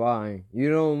 that's why.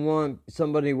 You don't want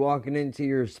somebody walking into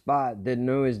your spot that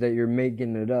knows that you're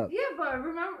making it up. Yeah, but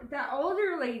remember, that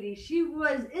older lady, she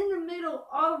was in the middle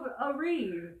of a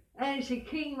read, and she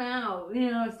came out,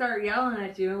 started yelling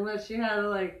at you, unless she had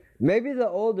like... Maybe the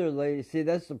older lady, see,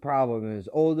 that's the problem, is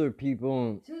older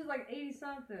people... She was like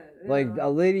 80-something. Like, a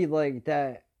lady like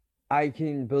that, I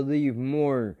can believe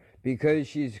more, because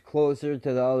she's closer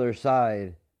to the other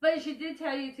side. But she did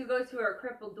tell you to go to her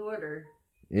crippled daughter.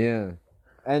 Yeah.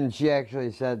 And she actually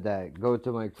said that. Go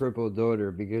to my crippled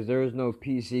daughter, because there is no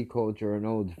PC culture in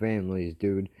old families,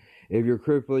 dude. If you're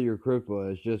crippled, you're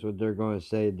crippled. It's just what they're going to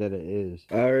say that it is.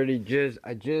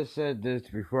 I just said this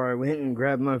before I went and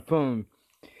grabbed my phone.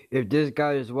 If this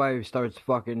guy's wife starts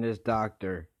fucking this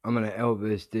doctor, I'm gonna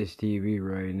Elvis this TV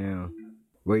right now.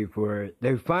 Wait for it.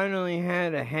 They finally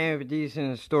had a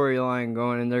half-decent storyline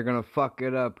going, and they're gonna fuck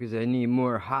it up because they need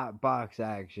more hot box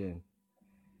action.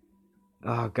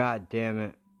 Oh, god damn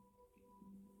it.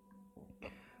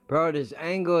 Bro, this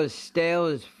angle is stale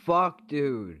as fuck,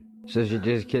 dude. So she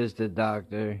just kissed the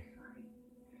doctor.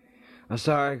 I'm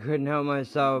sorry, I couldn't help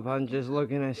myself. I'm just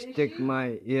looking to stick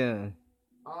my... Yeah.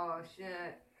 Oh,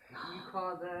 shit. You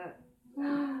called that?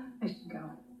 I should go.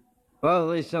 Well, at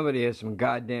least somebody has some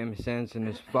goddamn sense in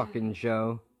this fucking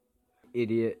show.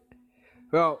 Idiot.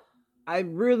 Well, I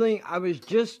was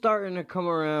just starting to come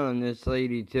around on this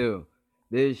lady, too.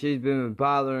 She's been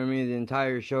bothering me the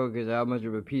entire show because of how much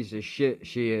of a piece of shit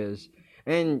she is.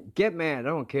 And get mad, I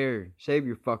don't care. Save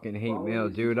your fucking hate mail,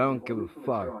 dude. I don't give a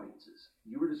fuck.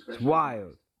 It's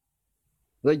wild.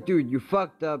 Like, dude, you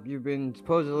fucked up. You've been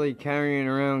supposedly carrying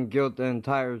around guilt the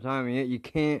entire time, and yet you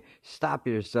can't stop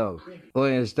yourself.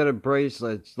 Like, instead of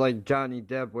bracelets, like Johnny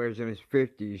Depp wears in his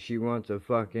 50s, she wants a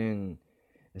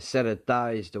set of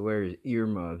thighs to wear his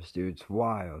earmuffs, dude. It's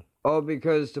wild. All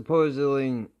because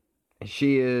supposedly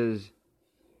she's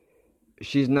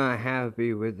not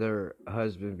happy with her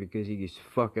husband because he's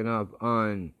fucking up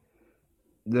on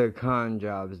the con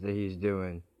jobs that he's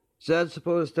doing. So that's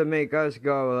supposed to make us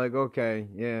go like, okay,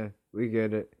 yeah, we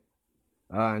get it.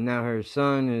 Now her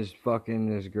son is fucking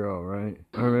this girl, right?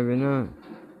 Or maybe not.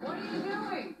 What are you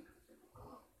doing?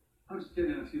 I'm just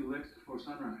getting a few licks before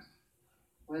sunrise.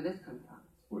 Where'd this come from?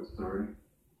 What's the hurry?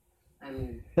 I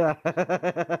mean...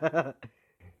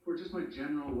 For just my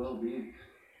general well-being.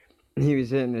 He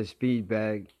was hitting a speed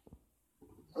bag.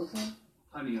 Okay.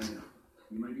 Honey, I know.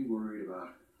 You might be worried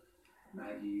about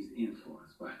Maggie's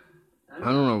influence, but... I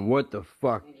don't know what the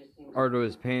fuck are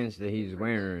those pants that he's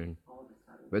wearing.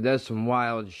 But that's some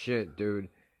wild shit, dude.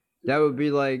 That would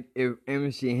be like if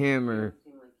MC Hammer,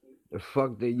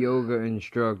 the yoga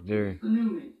instructor,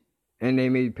 and they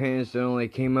made pants that only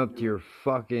came up to your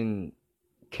fucking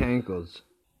cankles.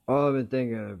 All I've been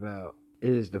thinking about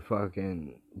is the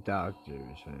fucking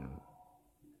doctors, man.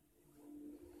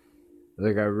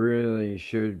 Like, I really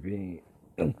should be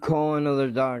calling other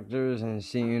doctors and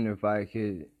seeing if I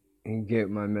could get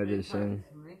my medicine.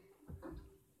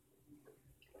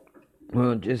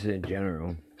 Well, just in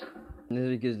general. This is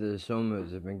because the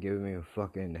somas have been giving me a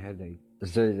fucking headache.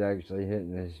 Besides actually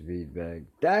hitting this speed bag.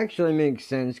 That actually makes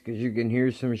sense because you can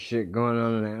hear some shit going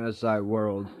on in the outside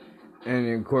world and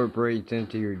it incorporates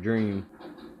into your dream.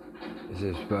 This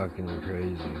is fucking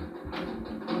crazy.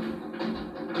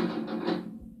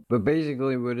 But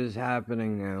basically what is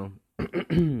happening now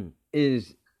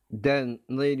is that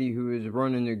lady who is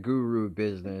running the guru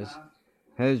business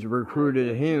has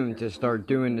recruited him to start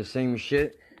doing the same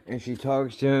shit, and she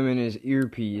talks to him in his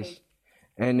earpiece,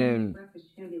 and then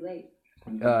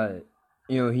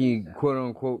you know, he quote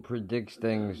unquote predicts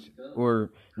things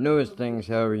or knows things,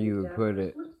 however you would put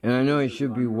it. And I know I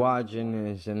should be watching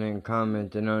this and then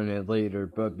commenting on it later,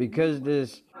 but because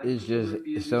this is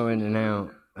just so in and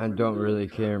out, I don't really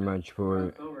care much for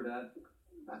it.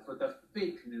 That's what the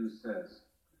fake news says.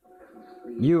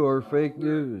 You are fake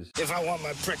news. If I want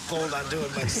my prick pulled, I'll do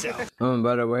it myself.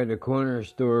 By the way, the corner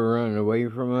store running away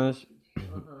from us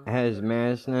has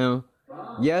masks now.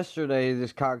 Yesterday,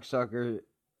 this cocksucker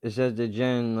said to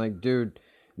Jen, like, dude,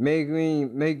 make me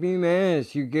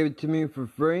masks. You give it to me for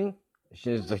free?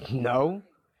 She's like, no.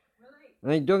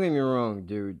 Like, don't get me wrong,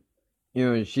 dude. You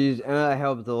know, and I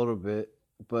helped a little bit,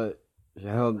 but I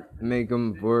helped make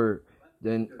them for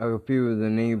a few of the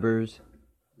neighbors.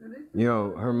 You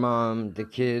know, her mom, the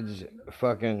kids,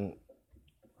 fucking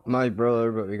my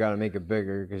brother, but we gotta make it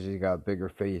bigger because he's got a bigger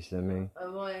face than me.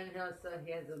 Well, and also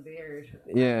he has a beard.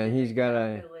 Yeah, he's got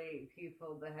a...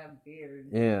 people that have beards.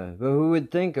 Yeah, but who would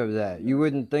think of that? You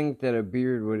wouldn't think that a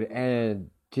beard would add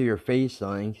to your face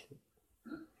length.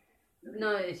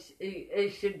 No,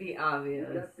 it should be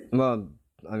obvious. Well,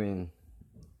 I mean,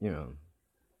 you know,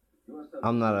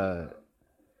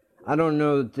 I don't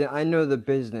know, I know the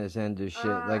business end of shit,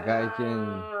 like I can...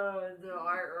 The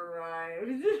art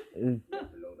arrived.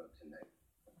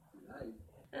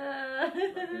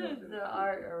 The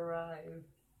art arrived.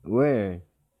 Where?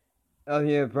 Oh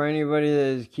yeah, for anybody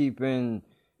that is keeping...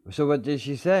 So what did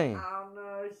she say? I don't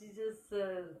know, she just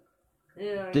said...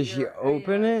 You know, did she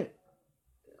open it?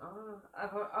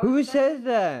 Who says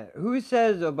that? Who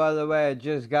says, oh, by the way, I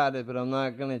just got it, but I'm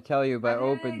not going to tell you if I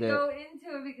opened it. I didn't go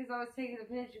into it because I was taking a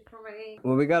picture for my ink.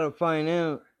 Well, we got to find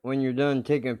out when you're done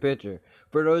taking a picture.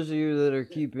 For those of you that are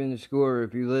keeping score,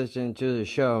 if you listen to the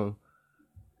show,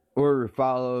 or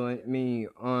follow me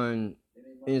on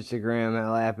Instagram at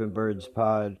Laughing Birds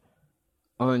Pod,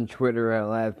 on Twitter at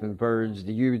Laughing Birds,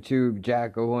 the YouTube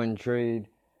Jack-O-One Trade,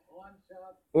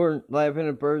 or Laughing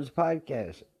at Birds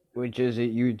Podcast, which is a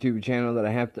YouTube channel that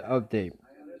I have to update,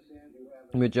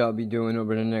 which I'll be doing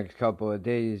over the next couple of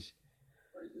days.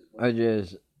 I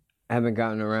just haven't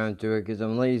gotten around to it because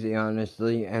I'm lazy,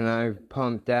 honestly, and I've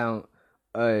pumped out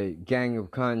a gang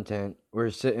of content. We're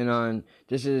sitting on,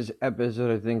 this is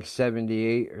episode, I think,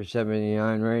 78 or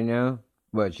 79 right now.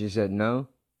 What, she said no?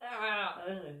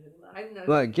 I know.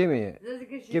 What, give me it. Just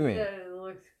because she give me said it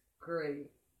looks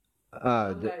great.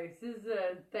 Nice. This is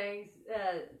thank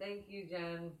you,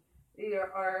 Jen.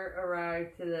 Your art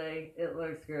arrived today. It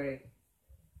looks great.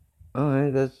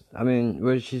 Alright,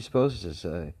 what is she supposed to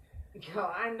say? Yo,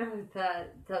 I know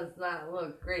that does not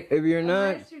look great. If you're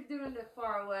not... Unless you're doing it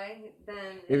far away,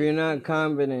 then... If you're not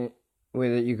confident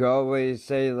with it, you can always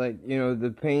say, like, you know,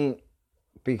 the paint,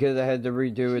 because I had to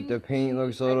redo it, the paint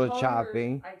looks a little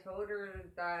choppy. I told her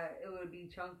that it would be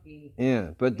chunky.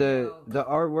 Yeah, but the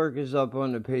artwork is up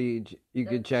on the page. You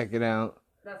could check it out.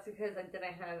 That's because I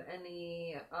didn't have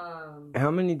any, How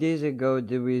many days ago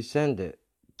did we send it?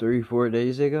 3-4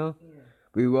 days ago? Yeah.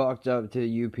 We walked up to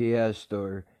the UPS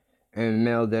store and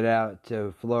mailed it out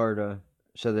to Florida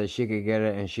so that she could get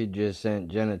it, and she just sent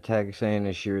Jen a text saying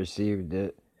that she received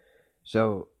it.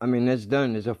 So, I mean, that's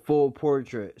done. It's a full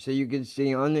portrait. So you can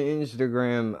see on the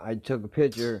Instagram, I took a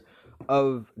picture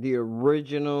of the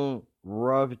original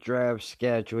rough draft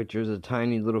sketch, which was a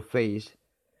tiny little face.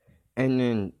 And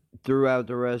then throughout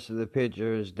the rest of the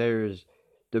pictures, there's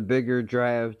the bigger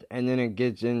draft, and then it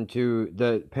gets into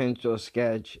the pencil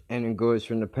sketch, and it goes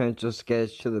from the pencil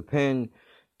sketch to the pen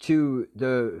to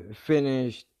the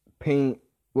finished paint.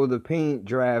 Well, the paint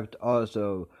draft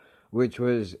also, which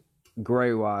was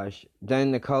gray wash.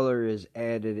 Then the color is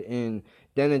added in.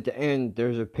 Then at the end,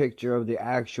 there's a picture of the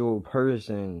actual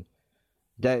person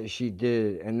that she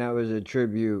did, and that was a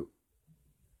tribute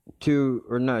to,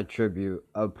 or not tribute,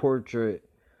 a portrait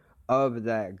of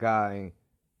that guy.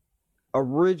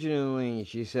 Originally,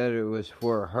 she said it was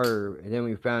for her, and then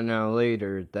we found out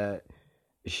later that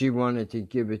she wanted to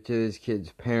give it to this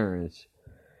kid's parents.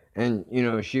 And, you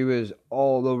know, she was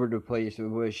all over the place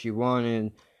with what she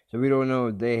wanted, so we don't know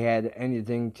if they had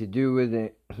anything to do with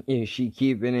it. Is she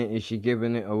keeping it? Is she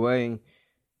giving it away?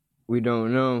 We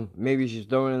don't know. Maybe she's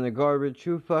throwing it in the garbage.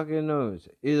 Who fucking knows?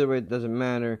 Either way, it doesn't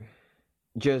matter.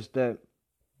 Just that,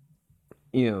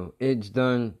 you know, it's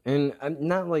done. And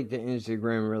not like the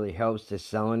Instagram really helps to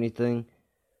sell anything,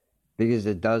 because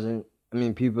it doesn't. I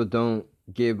mean, people don't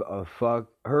give a fuck.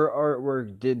 Her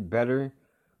artwork did better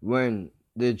when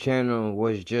the channel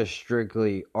was just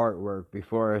strictly artwork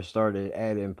before I started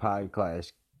adding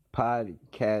podcast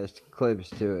clips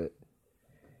to it.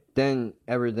 Then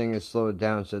everything is slowed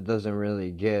down, so it doesn't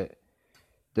really get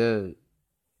the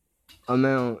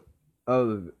amount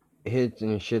of hits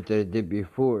and shit that it did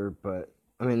before, but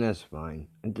I mean, that's fine.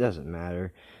 It doesn't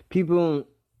matter. People,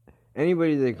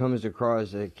 anybody that comes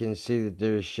across it can see that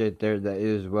there's shit there that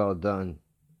is well done.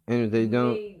 And if they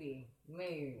don't... Maybe.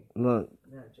 Look,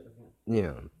 Not joking.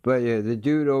 yeah. But yeah, the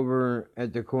dude over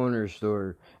at the corner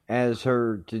store asked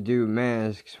her to do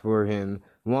masks for him,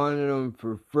 wanted them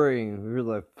for free. We were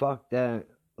like, fuck that.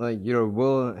 Like, you know,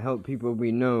 we'll help people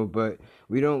we know, but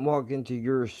we don't walk into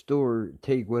your store,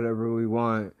 take whatever we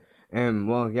want, and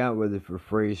walk out with it for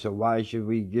free, so why should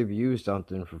we give you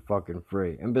something for fucking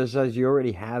free? And besides, you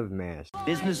already have masks.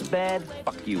 Business bad?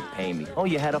 Fuck you, pay me. Oh,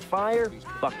 you had a fire?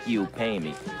 Fuck you, pay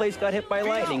me. Place got hit by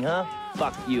lightning, huh?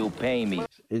 Fuck you, pay me.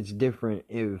 It's different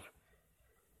if,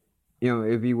 you know,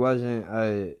 if he wasn't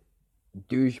a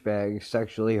douchebag,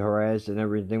 sexually harassed and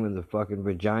everything with a fucking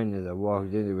vagina that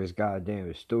walked into his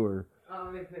goddamn store. Oh,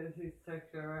 because he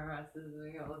sexually harasses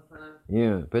me all the time.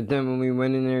 Yeah, but then when we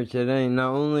went in there today,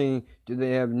 not only do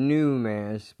they have new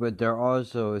masks, but they're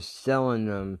also selling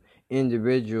them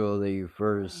individually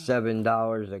for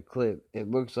 $7 a clip.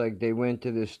 It looks like they went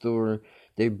to the store,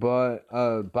 they bought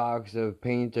a box of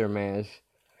painter masks,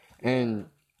 and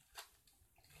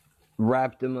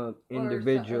wrapped them up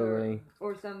individually.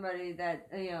 Or somebody that,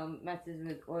 you know, messes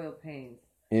with oil paints.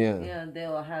 Yeah. Yeah,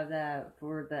 they'll have that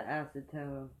for the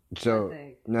acetone. So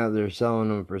now they're selling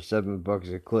them for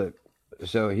 $7 a clip.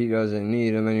 So he doesn't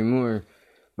need them anymore.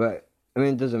 But I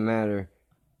mean, it doesn't matter.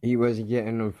 He wasn't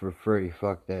getting them for free.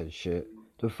 Fuck that shit.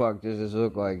 The fuck does this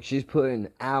look like? She's putting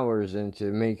hours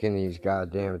into making these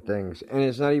goddamn things, and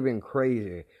it's not even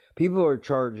crazy. People are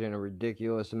charging a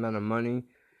ridiculous amount of money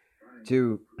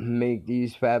to make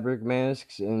these fabric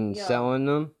masks and selling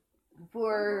them.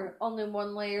 For only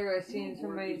one layer, I've seen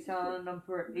somebody selling them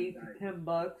for $8 to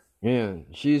 $10. Yeah,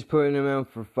 she's putting them out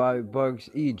for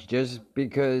 $5 each just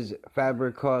because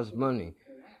fabric costs money.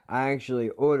 I actually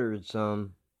ordered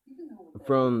some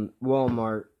from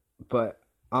Walmart, but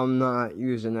I'm not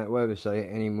using that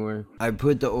website anymore. I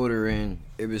put the order in.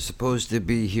 It was supposed to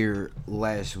be here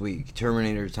last week.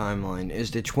 Terminator timeline is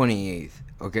the 28th.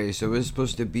 Okay, so it was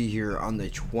supposed to be here on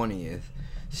the 20th.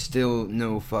 Still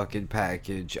no fucking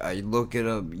package. I look it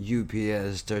up,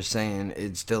 UPS, they're saying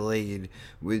it's delayed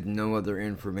with no other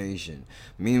information.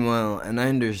 Meanwhile, and I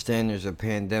understand there's a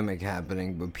pandemic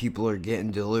happening, but people are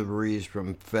getting deliveries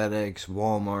from FedEx,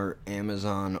 Walmart,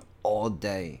 Amazon all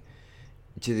day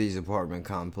to these apartment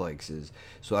complexes.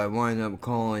 So I wind up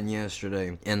calling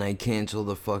yesterday and I canceled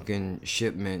the fucking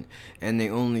shipment, and they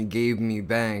only gave me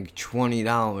back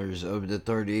 $20 of the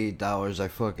 $38 I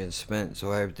fucking spent.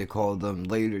 So I have to call them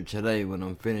later today when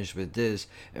I'm finished with this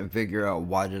and figure out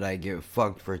why did I get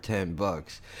fucked for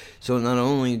 $10. So not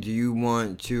only do you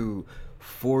want to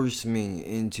force me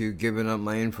into giving up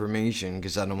my information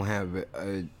because I don't have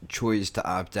a choice to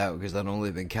opt out because I don't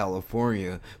live in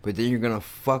California, but then you're gonna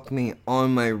fuck me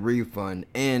on my refund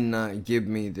and not give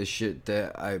me the shit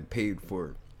that I paid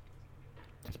for.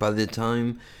 By the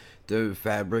time the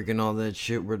fabric and all that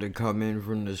shit were to come in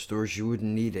from the store, she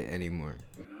wouldn't need it anymore.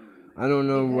 I don't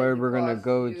know where we're gonna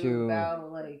go to.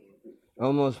 About, like,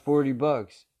 almost $40.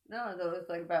 no, that was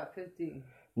like about 50.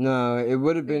 No, it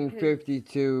would have been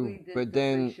 52, but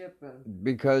then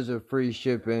because of free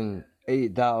shipping,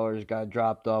 $8 got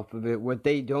dropped off of it. What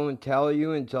they don't tell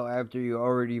you until after you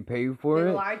already paid for They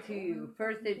it, lie to you.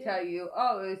 First they tell you,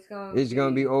 oh, it's going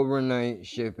to be overnight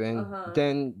shipping.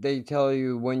 Then they tell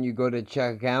you when you go to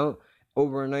check out,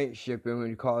 overnight shipping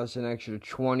would cost an extra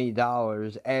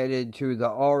 $20 added to the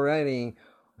already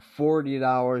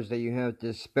 $40 that you have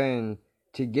to spend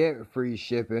to get free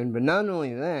shipping. But not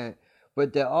only that,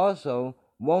 but they also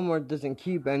Walmart doesn't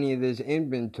keep any of this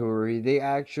inventory. They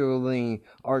actually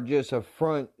are just a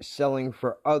front selling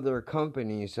for other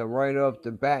companies. So right off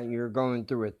the bat, you're going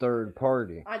through a third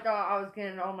party. I thought I was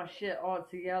getting all my shit all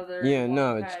together. Yeah, in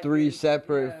no, one it's package. 3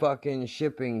 separate Yeah. fucking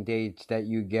shipping dates that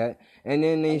you get. And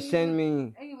then they send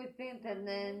me... And you would think that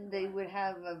then they would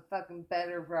have a fucking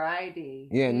better variety.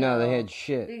 Yeah, you no, they know, had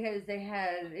shit. Because they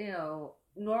had,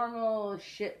 normal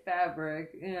shit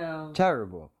fabric,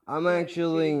 Terrible. I'm Yeah,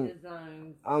 actually... shitty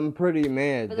designs. I'm pretty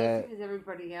mad But that... that's because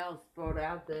everybody else brought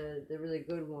out the really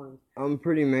good ones. I'm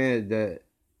pretty mad that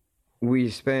we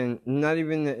spend not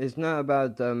even it's not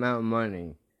about the amount of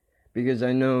money, because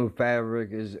I know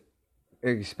fabric is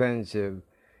expensive.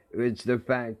 It's the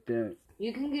fact that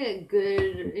You can get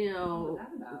good,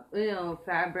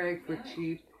 fabric for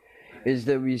cheap. is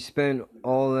that we spend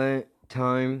all that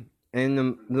time and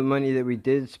the money that we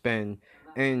did spend,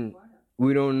 and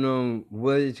we don't know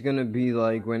what it's gonna be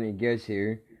like when it gets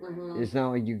here. Mhm. It's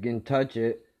not like you can touch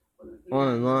it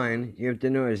online. You have to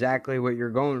know exactly what you're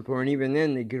going for, and even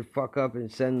then they could fuck up and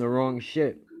send the wrong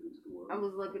shit. I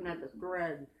was looking at the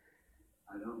thread.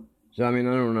 So I mean,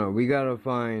 I don't know. We gotta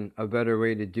find a better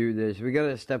way to do this. We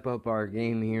gotta step up our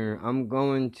game here. I'm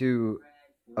going to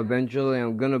eventually.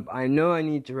 I know I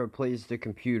need to replace the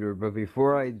computer, but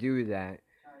before I do that,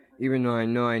 even though I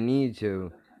know I need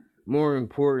to, more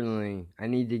importantly, I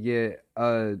need to get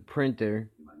a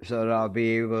printer so that I'll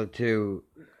be able to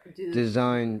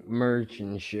design merch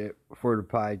and shit for the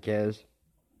podcast,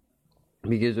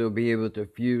 because it'll be able to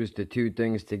fuse the two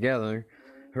things together,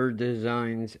 her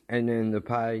designs and then the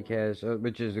podcast,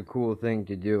 which is a cool thing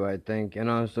to do, I think. And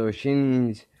also, she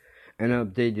needs an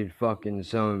updated fucking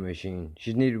sewing machine.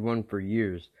 She's needed one for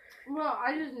years. Well,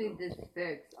 I just need this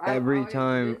fixed. Every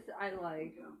time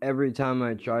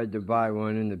I tried to buy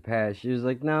one in the past, she was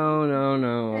like, no,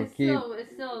 I'll It's keep...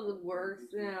 still the works,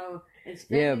 It's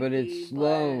Yeah, but finicky, it's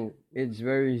slow. It's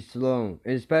very slow.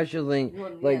 Especially,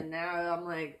 Well, like, now I'm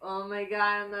like, oh my god,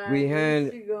 I'm not We used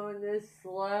had- to going this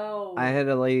slow. I had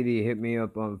a lady hit me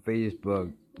up on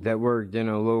Facebook that worked in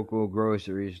a local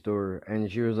grocery store,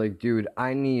 and she was like, dude,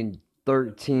 I need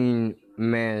 13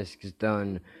 masks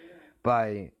done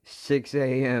by 6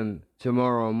 a.m.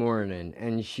 tomorrow morning.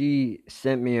 And she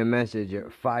sent me a message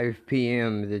at 5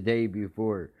 p.m. the day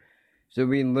before. So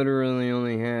we literally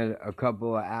only had a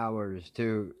couple of hours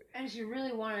to... And she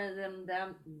really wanted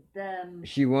them.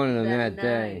 She wanted them that night.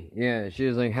 day. Yeah, she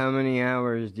was like, how many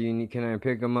hours do you need? Can I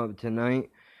pick them up tonight?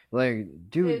 Like,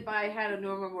 dude... If I had a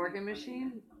normal working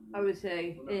machine, I would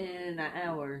say in an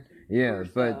hour. Yeah,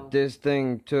 but this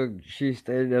thing she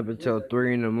stayed up until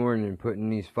 3 in the morning putting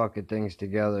these fucking things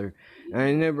together. And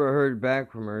I never heard back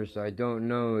from her, so I don't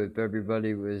know if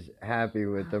everybody was happy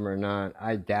with them or not.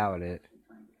 I doubt it.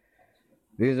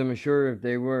 Because I'm sure if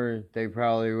they were, they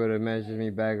probably would have messaged me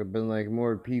back and been like,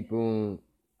 more people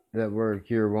that work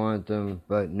here want them,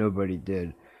 but nobody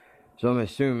did. So I'm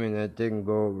assuming that didn't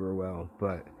go over well,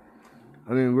 but...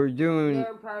 I mean, we're doing...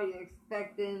 They're probably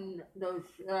expecting those,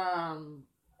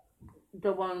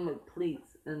 the one with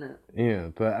pleats in it. Yeah,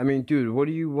 but I mean, dude, what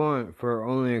do you want for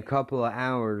only a couple of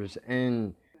hours?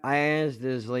 And I asked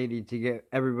this lady to get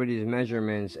everybody's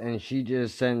measurements, and she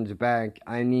just sends back,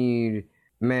 I need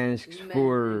masks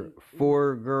for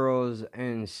 4 girls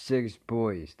and 6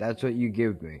 boys. That's what you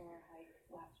give me.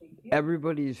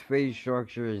 Everybody's face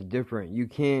structure is different. You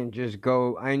can't just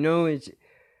go... I know it's...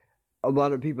 A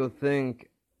lot of people think,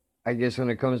 I guess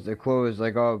when it comes to clothes,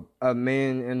 like, oh, a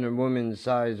man and a woman's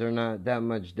size are not that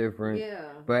much different. Yeah.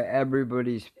 But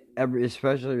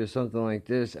especially with something like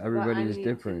this, everybody's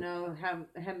different. I need to know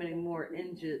how many more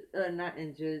inches, not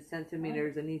inches,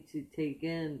 centimeters I need to take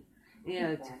in,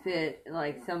 to fit,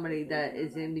 like, somebody that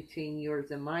is in between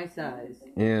yours and my size.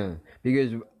 Yeah,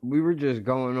 because we were just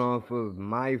going off of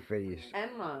my face.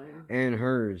 And mine. And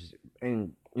hers.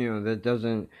 And, that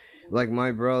doesn't... Like,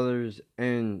 my brothers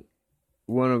and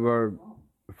one of our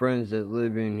friends that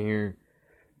live in here,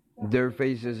 their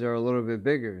faces are a little bit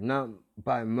bigger. Not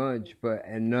by much, but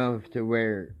enough to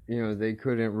where, they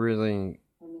couldn't really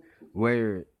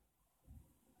wear it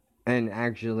and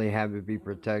actually have it be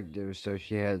protective. So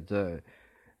she had to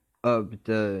up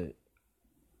the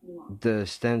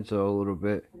stencil a little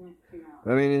bit.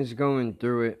 I mean, it's going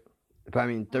through it. But I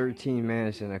mean, 13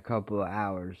 masks in a couple of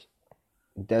hours.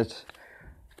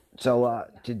 It's a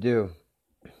lot to do.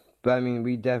 But I mean,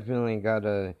 we definitely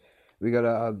gotta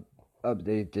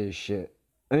update this shit.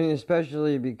 I mean,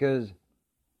 especially because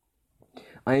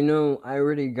I know I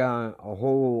already got a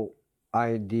whole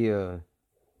idea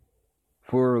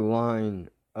for a line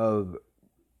of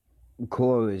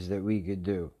clothes that we could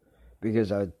do.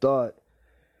 Because I thought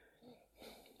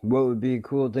what would be a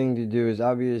cool thing to do is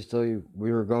obviously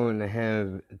we were going to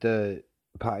have the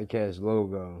podcast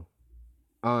logo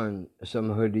on some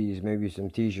hoodies, maybe some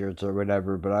t-shirts or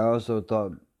whatever, but I also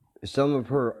thought some of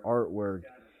her artwork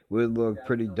would look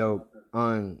pretty dope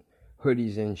on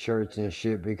hoodies and shirts and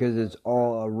shit because it's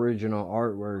all original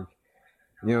artwork.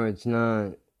 You know, it's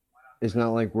not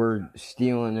like we're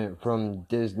stealing it from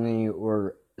Disney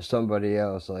or somebody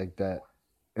else like that.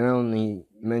 And I only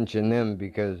mention them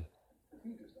because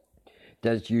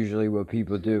that's usually what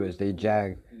people do is they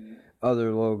jag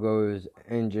other logos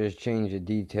and just change a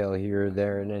detail here or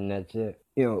there and then that's it.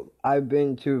 You know, I've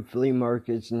been to flea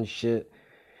markets and shit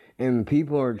and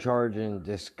people are charging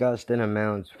disgusting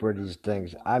amounts for these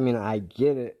things. I mean, I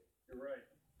get it.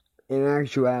 In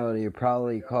actuality, it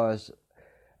probably costs,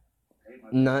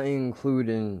 not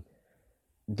including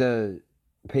the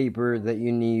paper that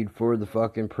you need for the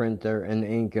fucking printer and the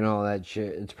ink and all that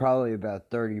shit, it's probably about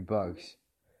 $30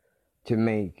 to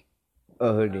make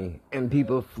a hoodie. And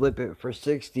people flip it for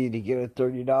 $60 to get a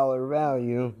 $30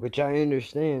 value, which I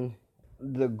understand.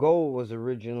 The goal was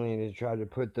originally to try to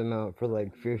put them out for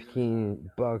like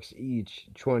 $15 each,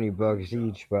 $20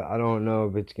 each, but I don't know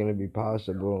if it's going to be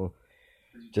possible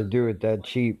to do it that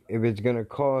cheap. If it's going to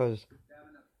cost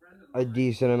a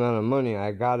decent amount of money,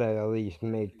 I gotta at least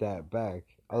make that back.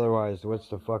 Otherwise, what's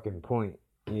the fucking point?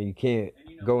 You can't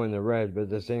go in the red, but at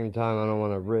the same time, I don't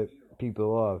want to rip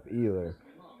people off either.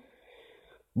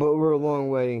 But we're a long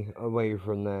way away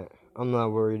from that. I'm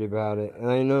not worried about it. And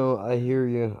I know, I hear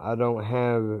you.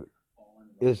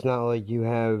 It's not like you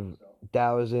have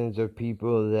thousands of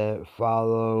people that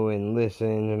follow and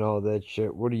listen and all that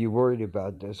shit. What are you worried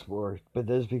about this for? But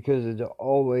that's because it's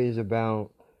always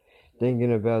about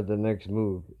thinking about the next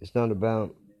move. It's not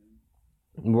about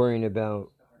worrying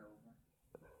about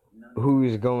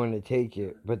who's going to take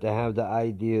it, but to have the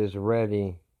ideas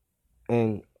ready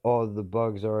and all the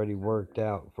bugs already worked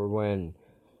out for when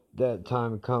that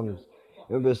time comes.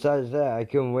 And besides that, I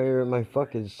can wear it my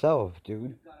fucking self,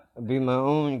 dude. I'll be my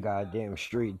own goddamn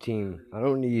street team. I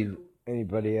don't need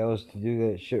anybody else to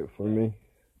do that shit for me.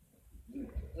 You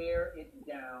tear it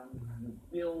down, you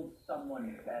build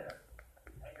someone better.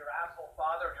 And your asshole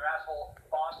father and your asshole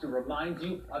boss who reminds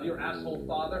you of your asshole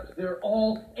father, they're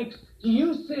all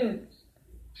excuses.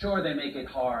 Sure, they make it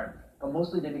hard, but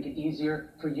mostly they make it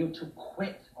easier for you to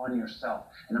quit on yourself.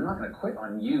 And I'm not going to quit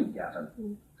on you,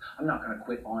 Gavin. I'm not going to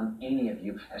quit on any of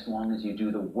you as long as you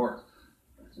do the work.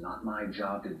 It's not my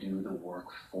job to do the work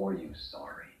for you,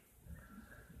 sorry.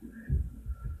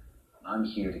 I'm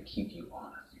here to keep you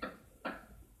honest.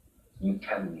 You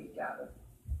tell me, Gavin,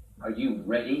 are you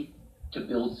ready to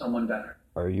build someone better?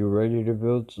 Are you ready to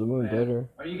build someone better?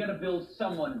 Are you going to build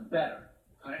someone better?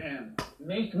 I am.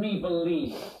 Make me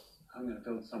believe. I'm gonna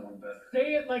build someone better.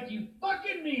 Say it like you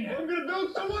fucking mean it. I'm gonna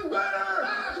build someone better!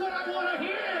 That's what I want to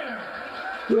hear!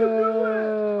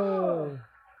 Yeah!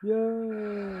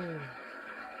 Yeah!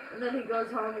 And then he goes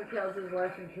home and kills his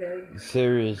wife and kids.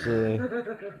 Seriously.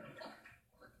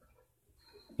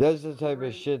 That's the type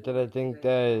of shit that I think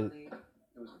that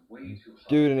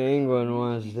dude in England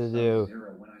wants to do.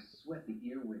 When I sweat, the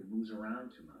earwig moves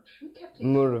around too much.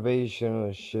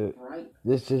 Motivational shit.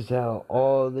 This is how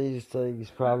all these things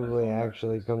probably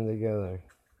actually come together.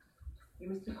 You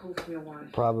must be cool for your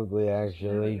wife. Probably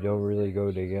actually don't really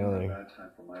go together. Bad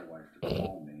time for my wife to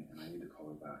call me, and I need to call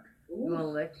her back. You wanna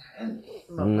lick?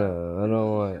 No, I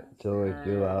don't want to lick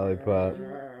your lollipop.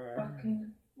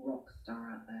 Fucking rock star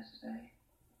out there today.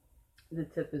 The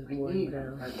tip is worn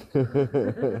down.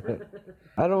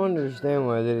 I don't understand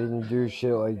why they didn't do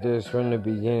shit like this from the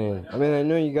beginning. I mean, I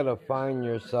know you gotta find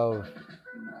yourself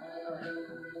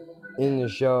in the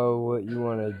show what you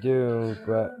want to do,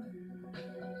 but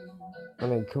I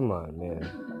mean, come on, man.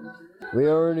 We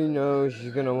already know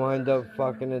she's gonna wind up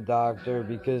fucking a doctor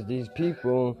because these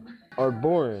people are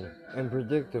boring and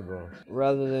predictable.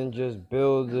 Rather than just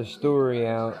build the story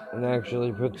out and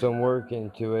actually put some work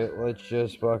into it, let's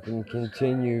just fucking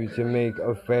continue to make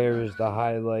affairs the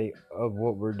highlight of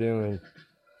what we're doing.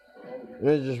 And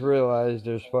I just realized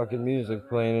there's fucking music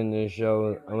playing in this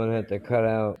show I'm gonna have to cut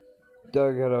out.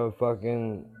 Doug had a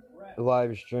fucking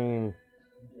live stream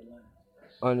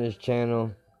on his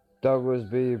channel. Douglas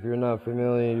B, if you're not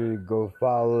familiar, go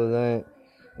follow that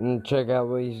and check out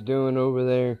what he's doing over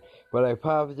there. But I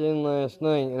popped in last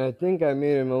night and I think I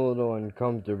made him a little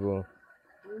uncomfortable.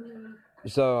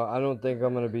 So I don't think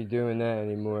I'm going to be doing that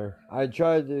anymore. I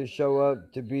tried to show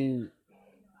up to be,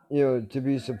 to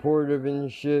be supportive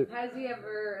and shit. Has he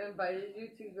ever invited you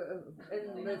to go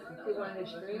and listen to one of his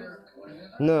streams?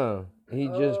 No, he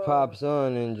just pops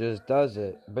on and just does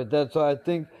it. But that's why I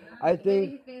think Maybe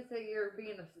he thinks that you're her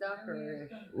being a stalker.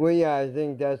 Well, yeah, I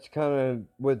think that's kind of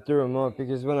what threw him off,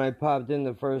 because when I popped in,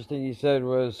 the first thing he said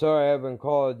was, "Sorry, I haven't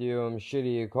called you. I'm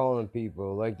shitty at calling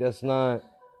people." Like, that's not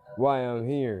why I'm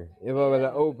here. If I would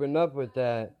have opened up with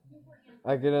that,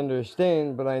 I could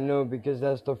understand, but I know because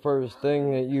that's the first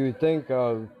thing that you think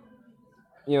of,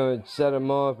 you know, it set him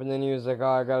off, and then he was like, "Oh,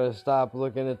 I gotta stop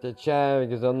looking at the chat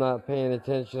because I'm not paying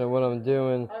attention to what I'm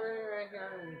doing." I remember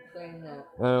him saying that.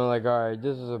 And I'm like, alright,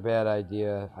 this is a bad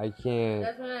idea. I can't.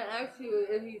 That's when I asked you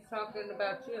if he's talking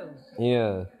about you.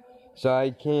 Yeah. So I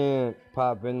can't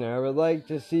pop in there. I would like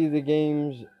to see the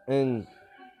games and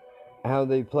how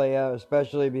they play out,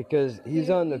 especially because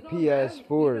he's on the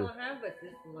PS4. We don't have a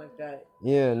system like that.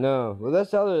 Yeah, no. Well,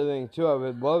 that's the other thing, too. I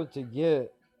would love to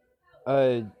get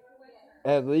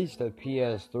at least a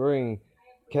PS3,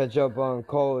 catch up on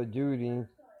Call of Duty,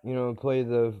 you know, play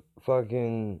the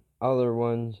fucking other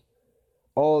ones.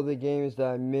 All the games that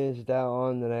I missed out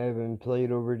on that I haven't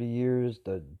played over the years,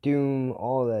 the Doom,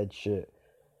 all that shit.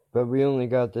 But we only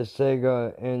got the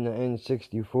Sega and the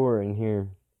N64 in here.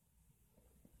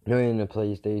 And the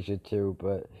PlayStation 2,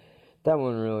 but that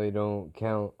one really don't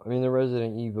count. I mean, the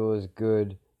Resident Evil is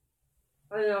good.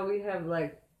 I know, we have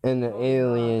like... And the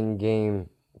Alien game,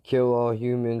 Kill All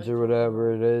Humans or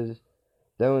whatever it is,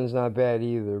 that one's not bad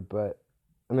either, but...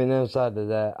 I mean, outside of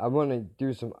that, I want to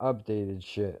do some updated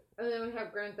shit. And then we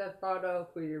have Grand Theft Auto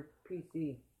for your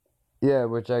PC. Yeah,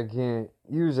 which I can't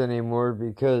use anymore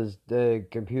because the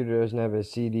computer doesn't have a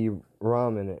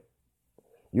CD-ROM in it.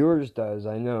 Yours does,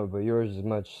 I know, but yours is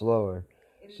much slower.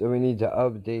 So we need to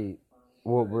update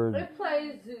what we're... It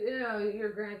plays, you know,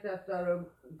 your Grand Theft Auto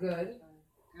good.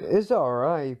 It's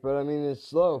alright, but I mean, it's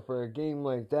slow. For a game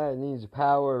like that, it needs a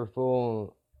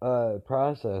powerful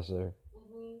processor.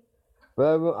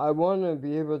 But I want to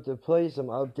be able to play some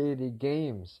updated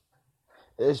games.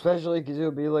 Especially because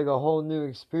it'll be like a whole new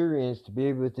experience to be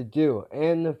able to do.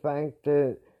 And the fact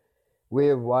that we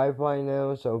have Wi-Fi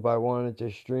now, so if I wanted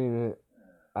to stream it,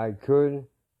 I could.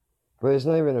 But it's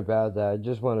not even about that. I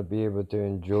just want to be able to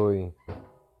enjoy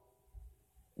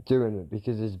doing it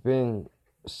because it's been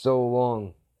so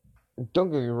long.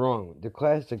 Don't get me wrong, the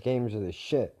classic games are the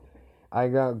shit. I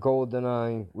got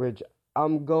GoldenEye, which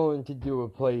I'm going to do a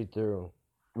playthrough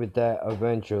with that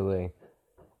eventually.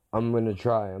 I'm going to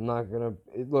try. I'm not going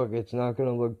to... Look, it's not going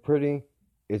to look pretty.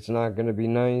 It's not going to be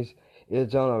nice.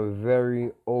 It's on a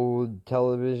very old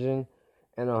television.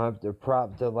 And I'll have to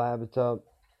prop the laptop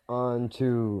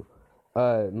onto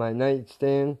my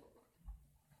nightstand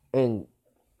and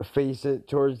face it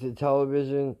towards the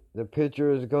television. The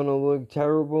picture is going to look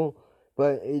terrible.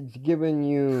 But it's giving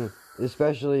you...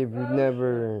 Especially if you've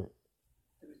never...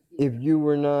 If you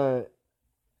were not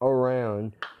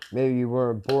around, maybe you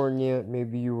weren't born yet,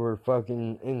 maybe you were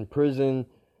fucking in prison,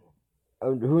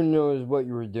 who knows what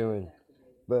you were doing,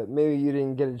 but maybe you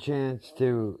didn't get a chance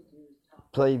to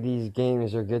play these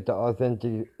games or get the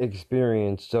authentic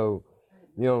experience. So,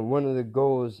 you know, one of the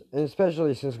goals, and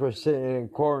especially since we're sitting in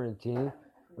quarantine,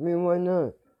 I mean, why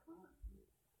not?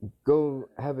 Go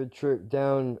have a trip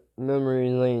down memory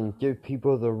lane, give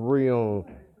people the real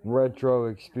retro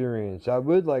experience. I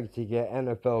would like to get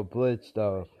NFL Blitz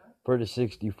though for the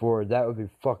 64. That would be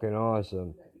fucking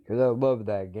awesome because I love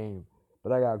that game.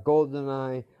 But I got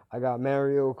GoldenEye, I got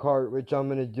Mario Kart, which I'm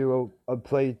gonna do a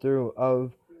playthrough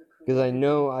of because I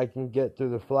know I can get through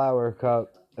the Flower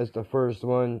Cup as the first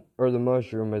one, or the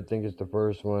Mushroom. I think is the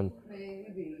first one.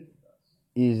 Maybe.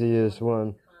 Easiest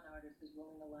one.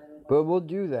 But we'll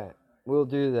do that. We'll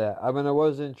do that. I mean, I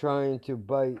wasn't trying to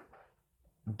bite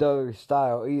Doug's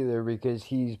style either because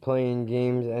he's playing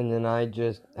games and then I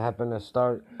just happen to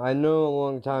start. I know a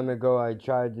long time ago I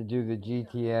tried to do the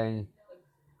GTA,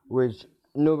 which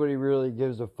nobody really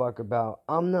gives a fuck about.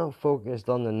 I'm not focused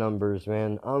on the numbers,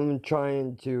 man. I'm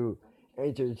trying to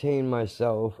entertain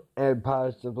myself and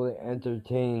possibly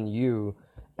entertain you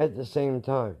at the same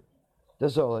time.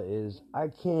 That's all it is. I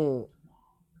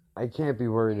can't be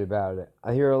worried about it.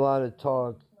 I hear a lot of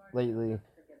talk lately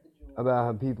about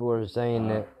how people are saying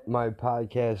that my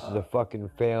podcast is a fucking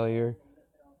failure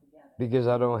because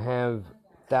I don't have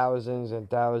thousands and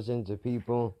thousands of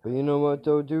people. But you know what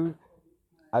though, dude?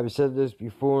 I've said this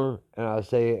before and I'll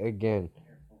say it again.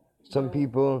 Some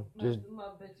people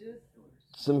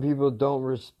don't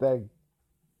respect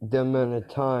the amount of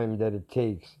time that it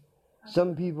takes.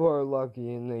 Some people are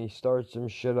lucky and they start some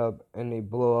shit up and they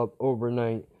blow up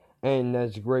overnight and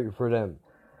that's great for them.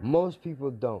 Most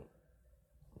people don't.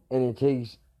 And it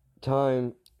takes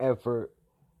time, effort,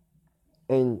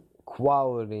 and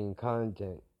quality and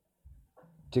content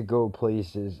to go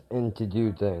places and to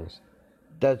do things.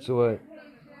 That's what,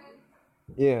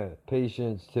 yeah,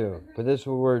 patience too. But that's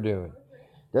what we're doing.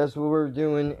 That's what we're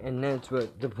doing, and that's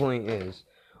what the point is.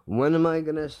 When am I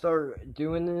gonna start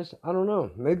doing this? I don't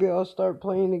know. Maybe I'll start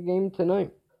playing the game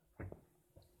tonight.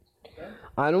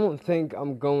 I don't think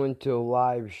I'm going to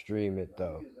live stream it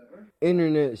though.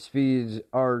 Internet speeds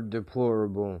are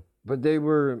deplorable, but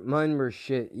mine were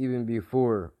shit even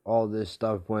before all this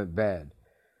stuff went bad.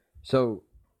 So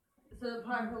the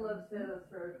apocalypse hit us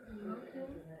first.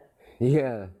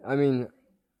 yeah, I mean,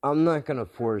 I'm not gonna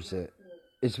force it.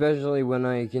 Especially when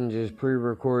I can just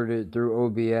pre-record it through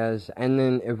OBS, and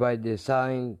then if I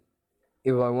decide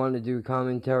if I want to do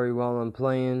commentary while I'm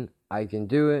playing, I can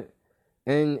do it.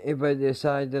 And if I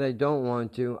decide that I don't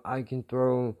want to, I can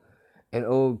throw an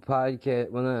old podcast,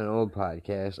 well, not an old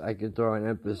podcast, I could throw an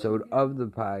episode of the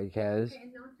podcast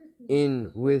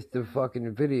in with the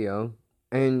fucking video,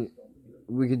 and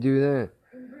we could do that.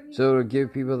 So to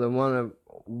give people that want to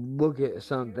look at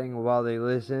something while they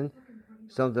listen,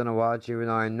 something to watch, even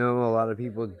though I know a lot of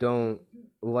people don't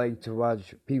like to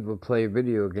watch people play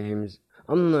video games.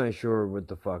 I'm not sure what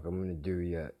the fuck I'm gonna do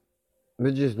yet.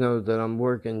 But just know that I'm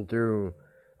working through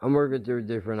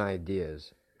different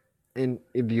ideas. And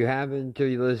if you happen to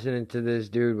be listening to this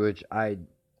dude, which I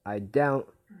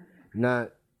doubt,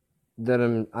 not that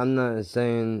I'm not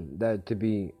saying that to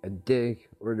be a dick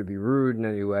or to be rude in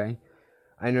any way.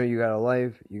 I know you got a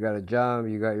life, you got a job,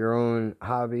 you got your own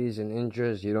hobbies and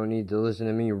interests. You don't need to listen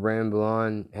to me ramble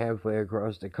on halfway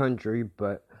across the country,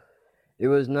 but it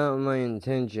was not my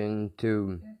intention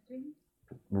to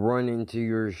run into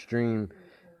your stream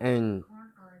and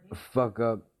fuck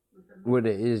up what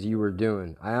it is you were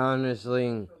doing. I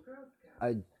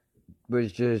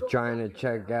was just trying to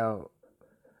check out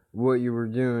what you were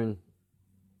doing.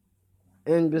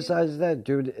 And besides that,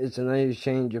 dude, it's a nice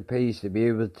change of pace to be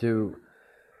able to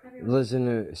listen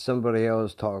to somebody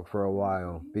else talk for a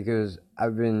while, because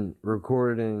I've been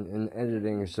recording and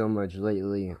editing so much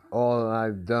lately. All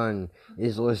I've done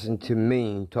is listen to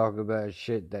me talk about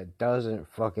shit that doesn't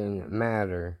fucking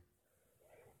matter,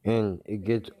 and it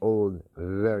gets old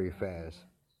very fast.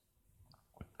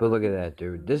 But look at that,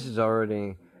 dude. This is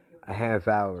already a half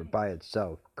hour by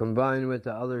itself. Combined with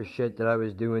the other shit that I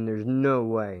was doing, there's no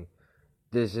way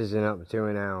this isn't up to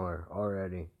an hour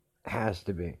already. It has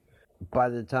to be. By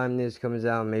the time this comes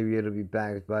out, maybe it'll be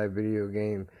backed by a video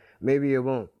game. Maybe it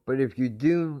won't. But if you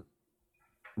do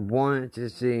want to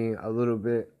see a little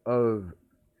bit of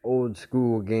old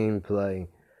school gameplay,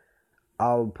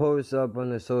 I'll post up on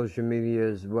the social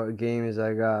medias what games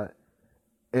I got,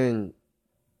 and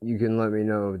you can let me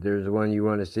know if there's one you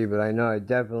want to see. But I know I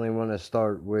definitely want to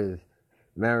start with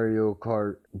Mario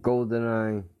Kart,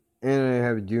 GoldenEye, and I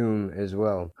have Doom as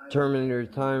well. Terminator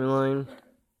Timeline.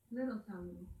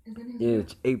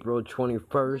 It's April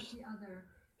 21st,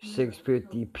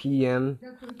 6:50 p.m.,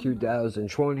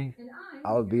 2020.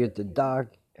 I'll be at the dock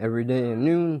every day at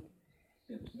noon.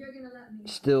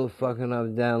 Still fucking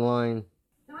up that line.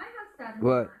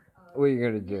 But what are you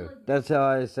gonna do? That's how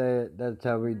I say it. That's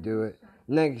how we do it.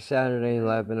 Next Saturday,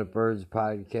 Laughing at Birds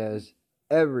podcast.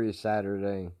 Every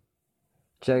Saturday.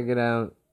 Check it out.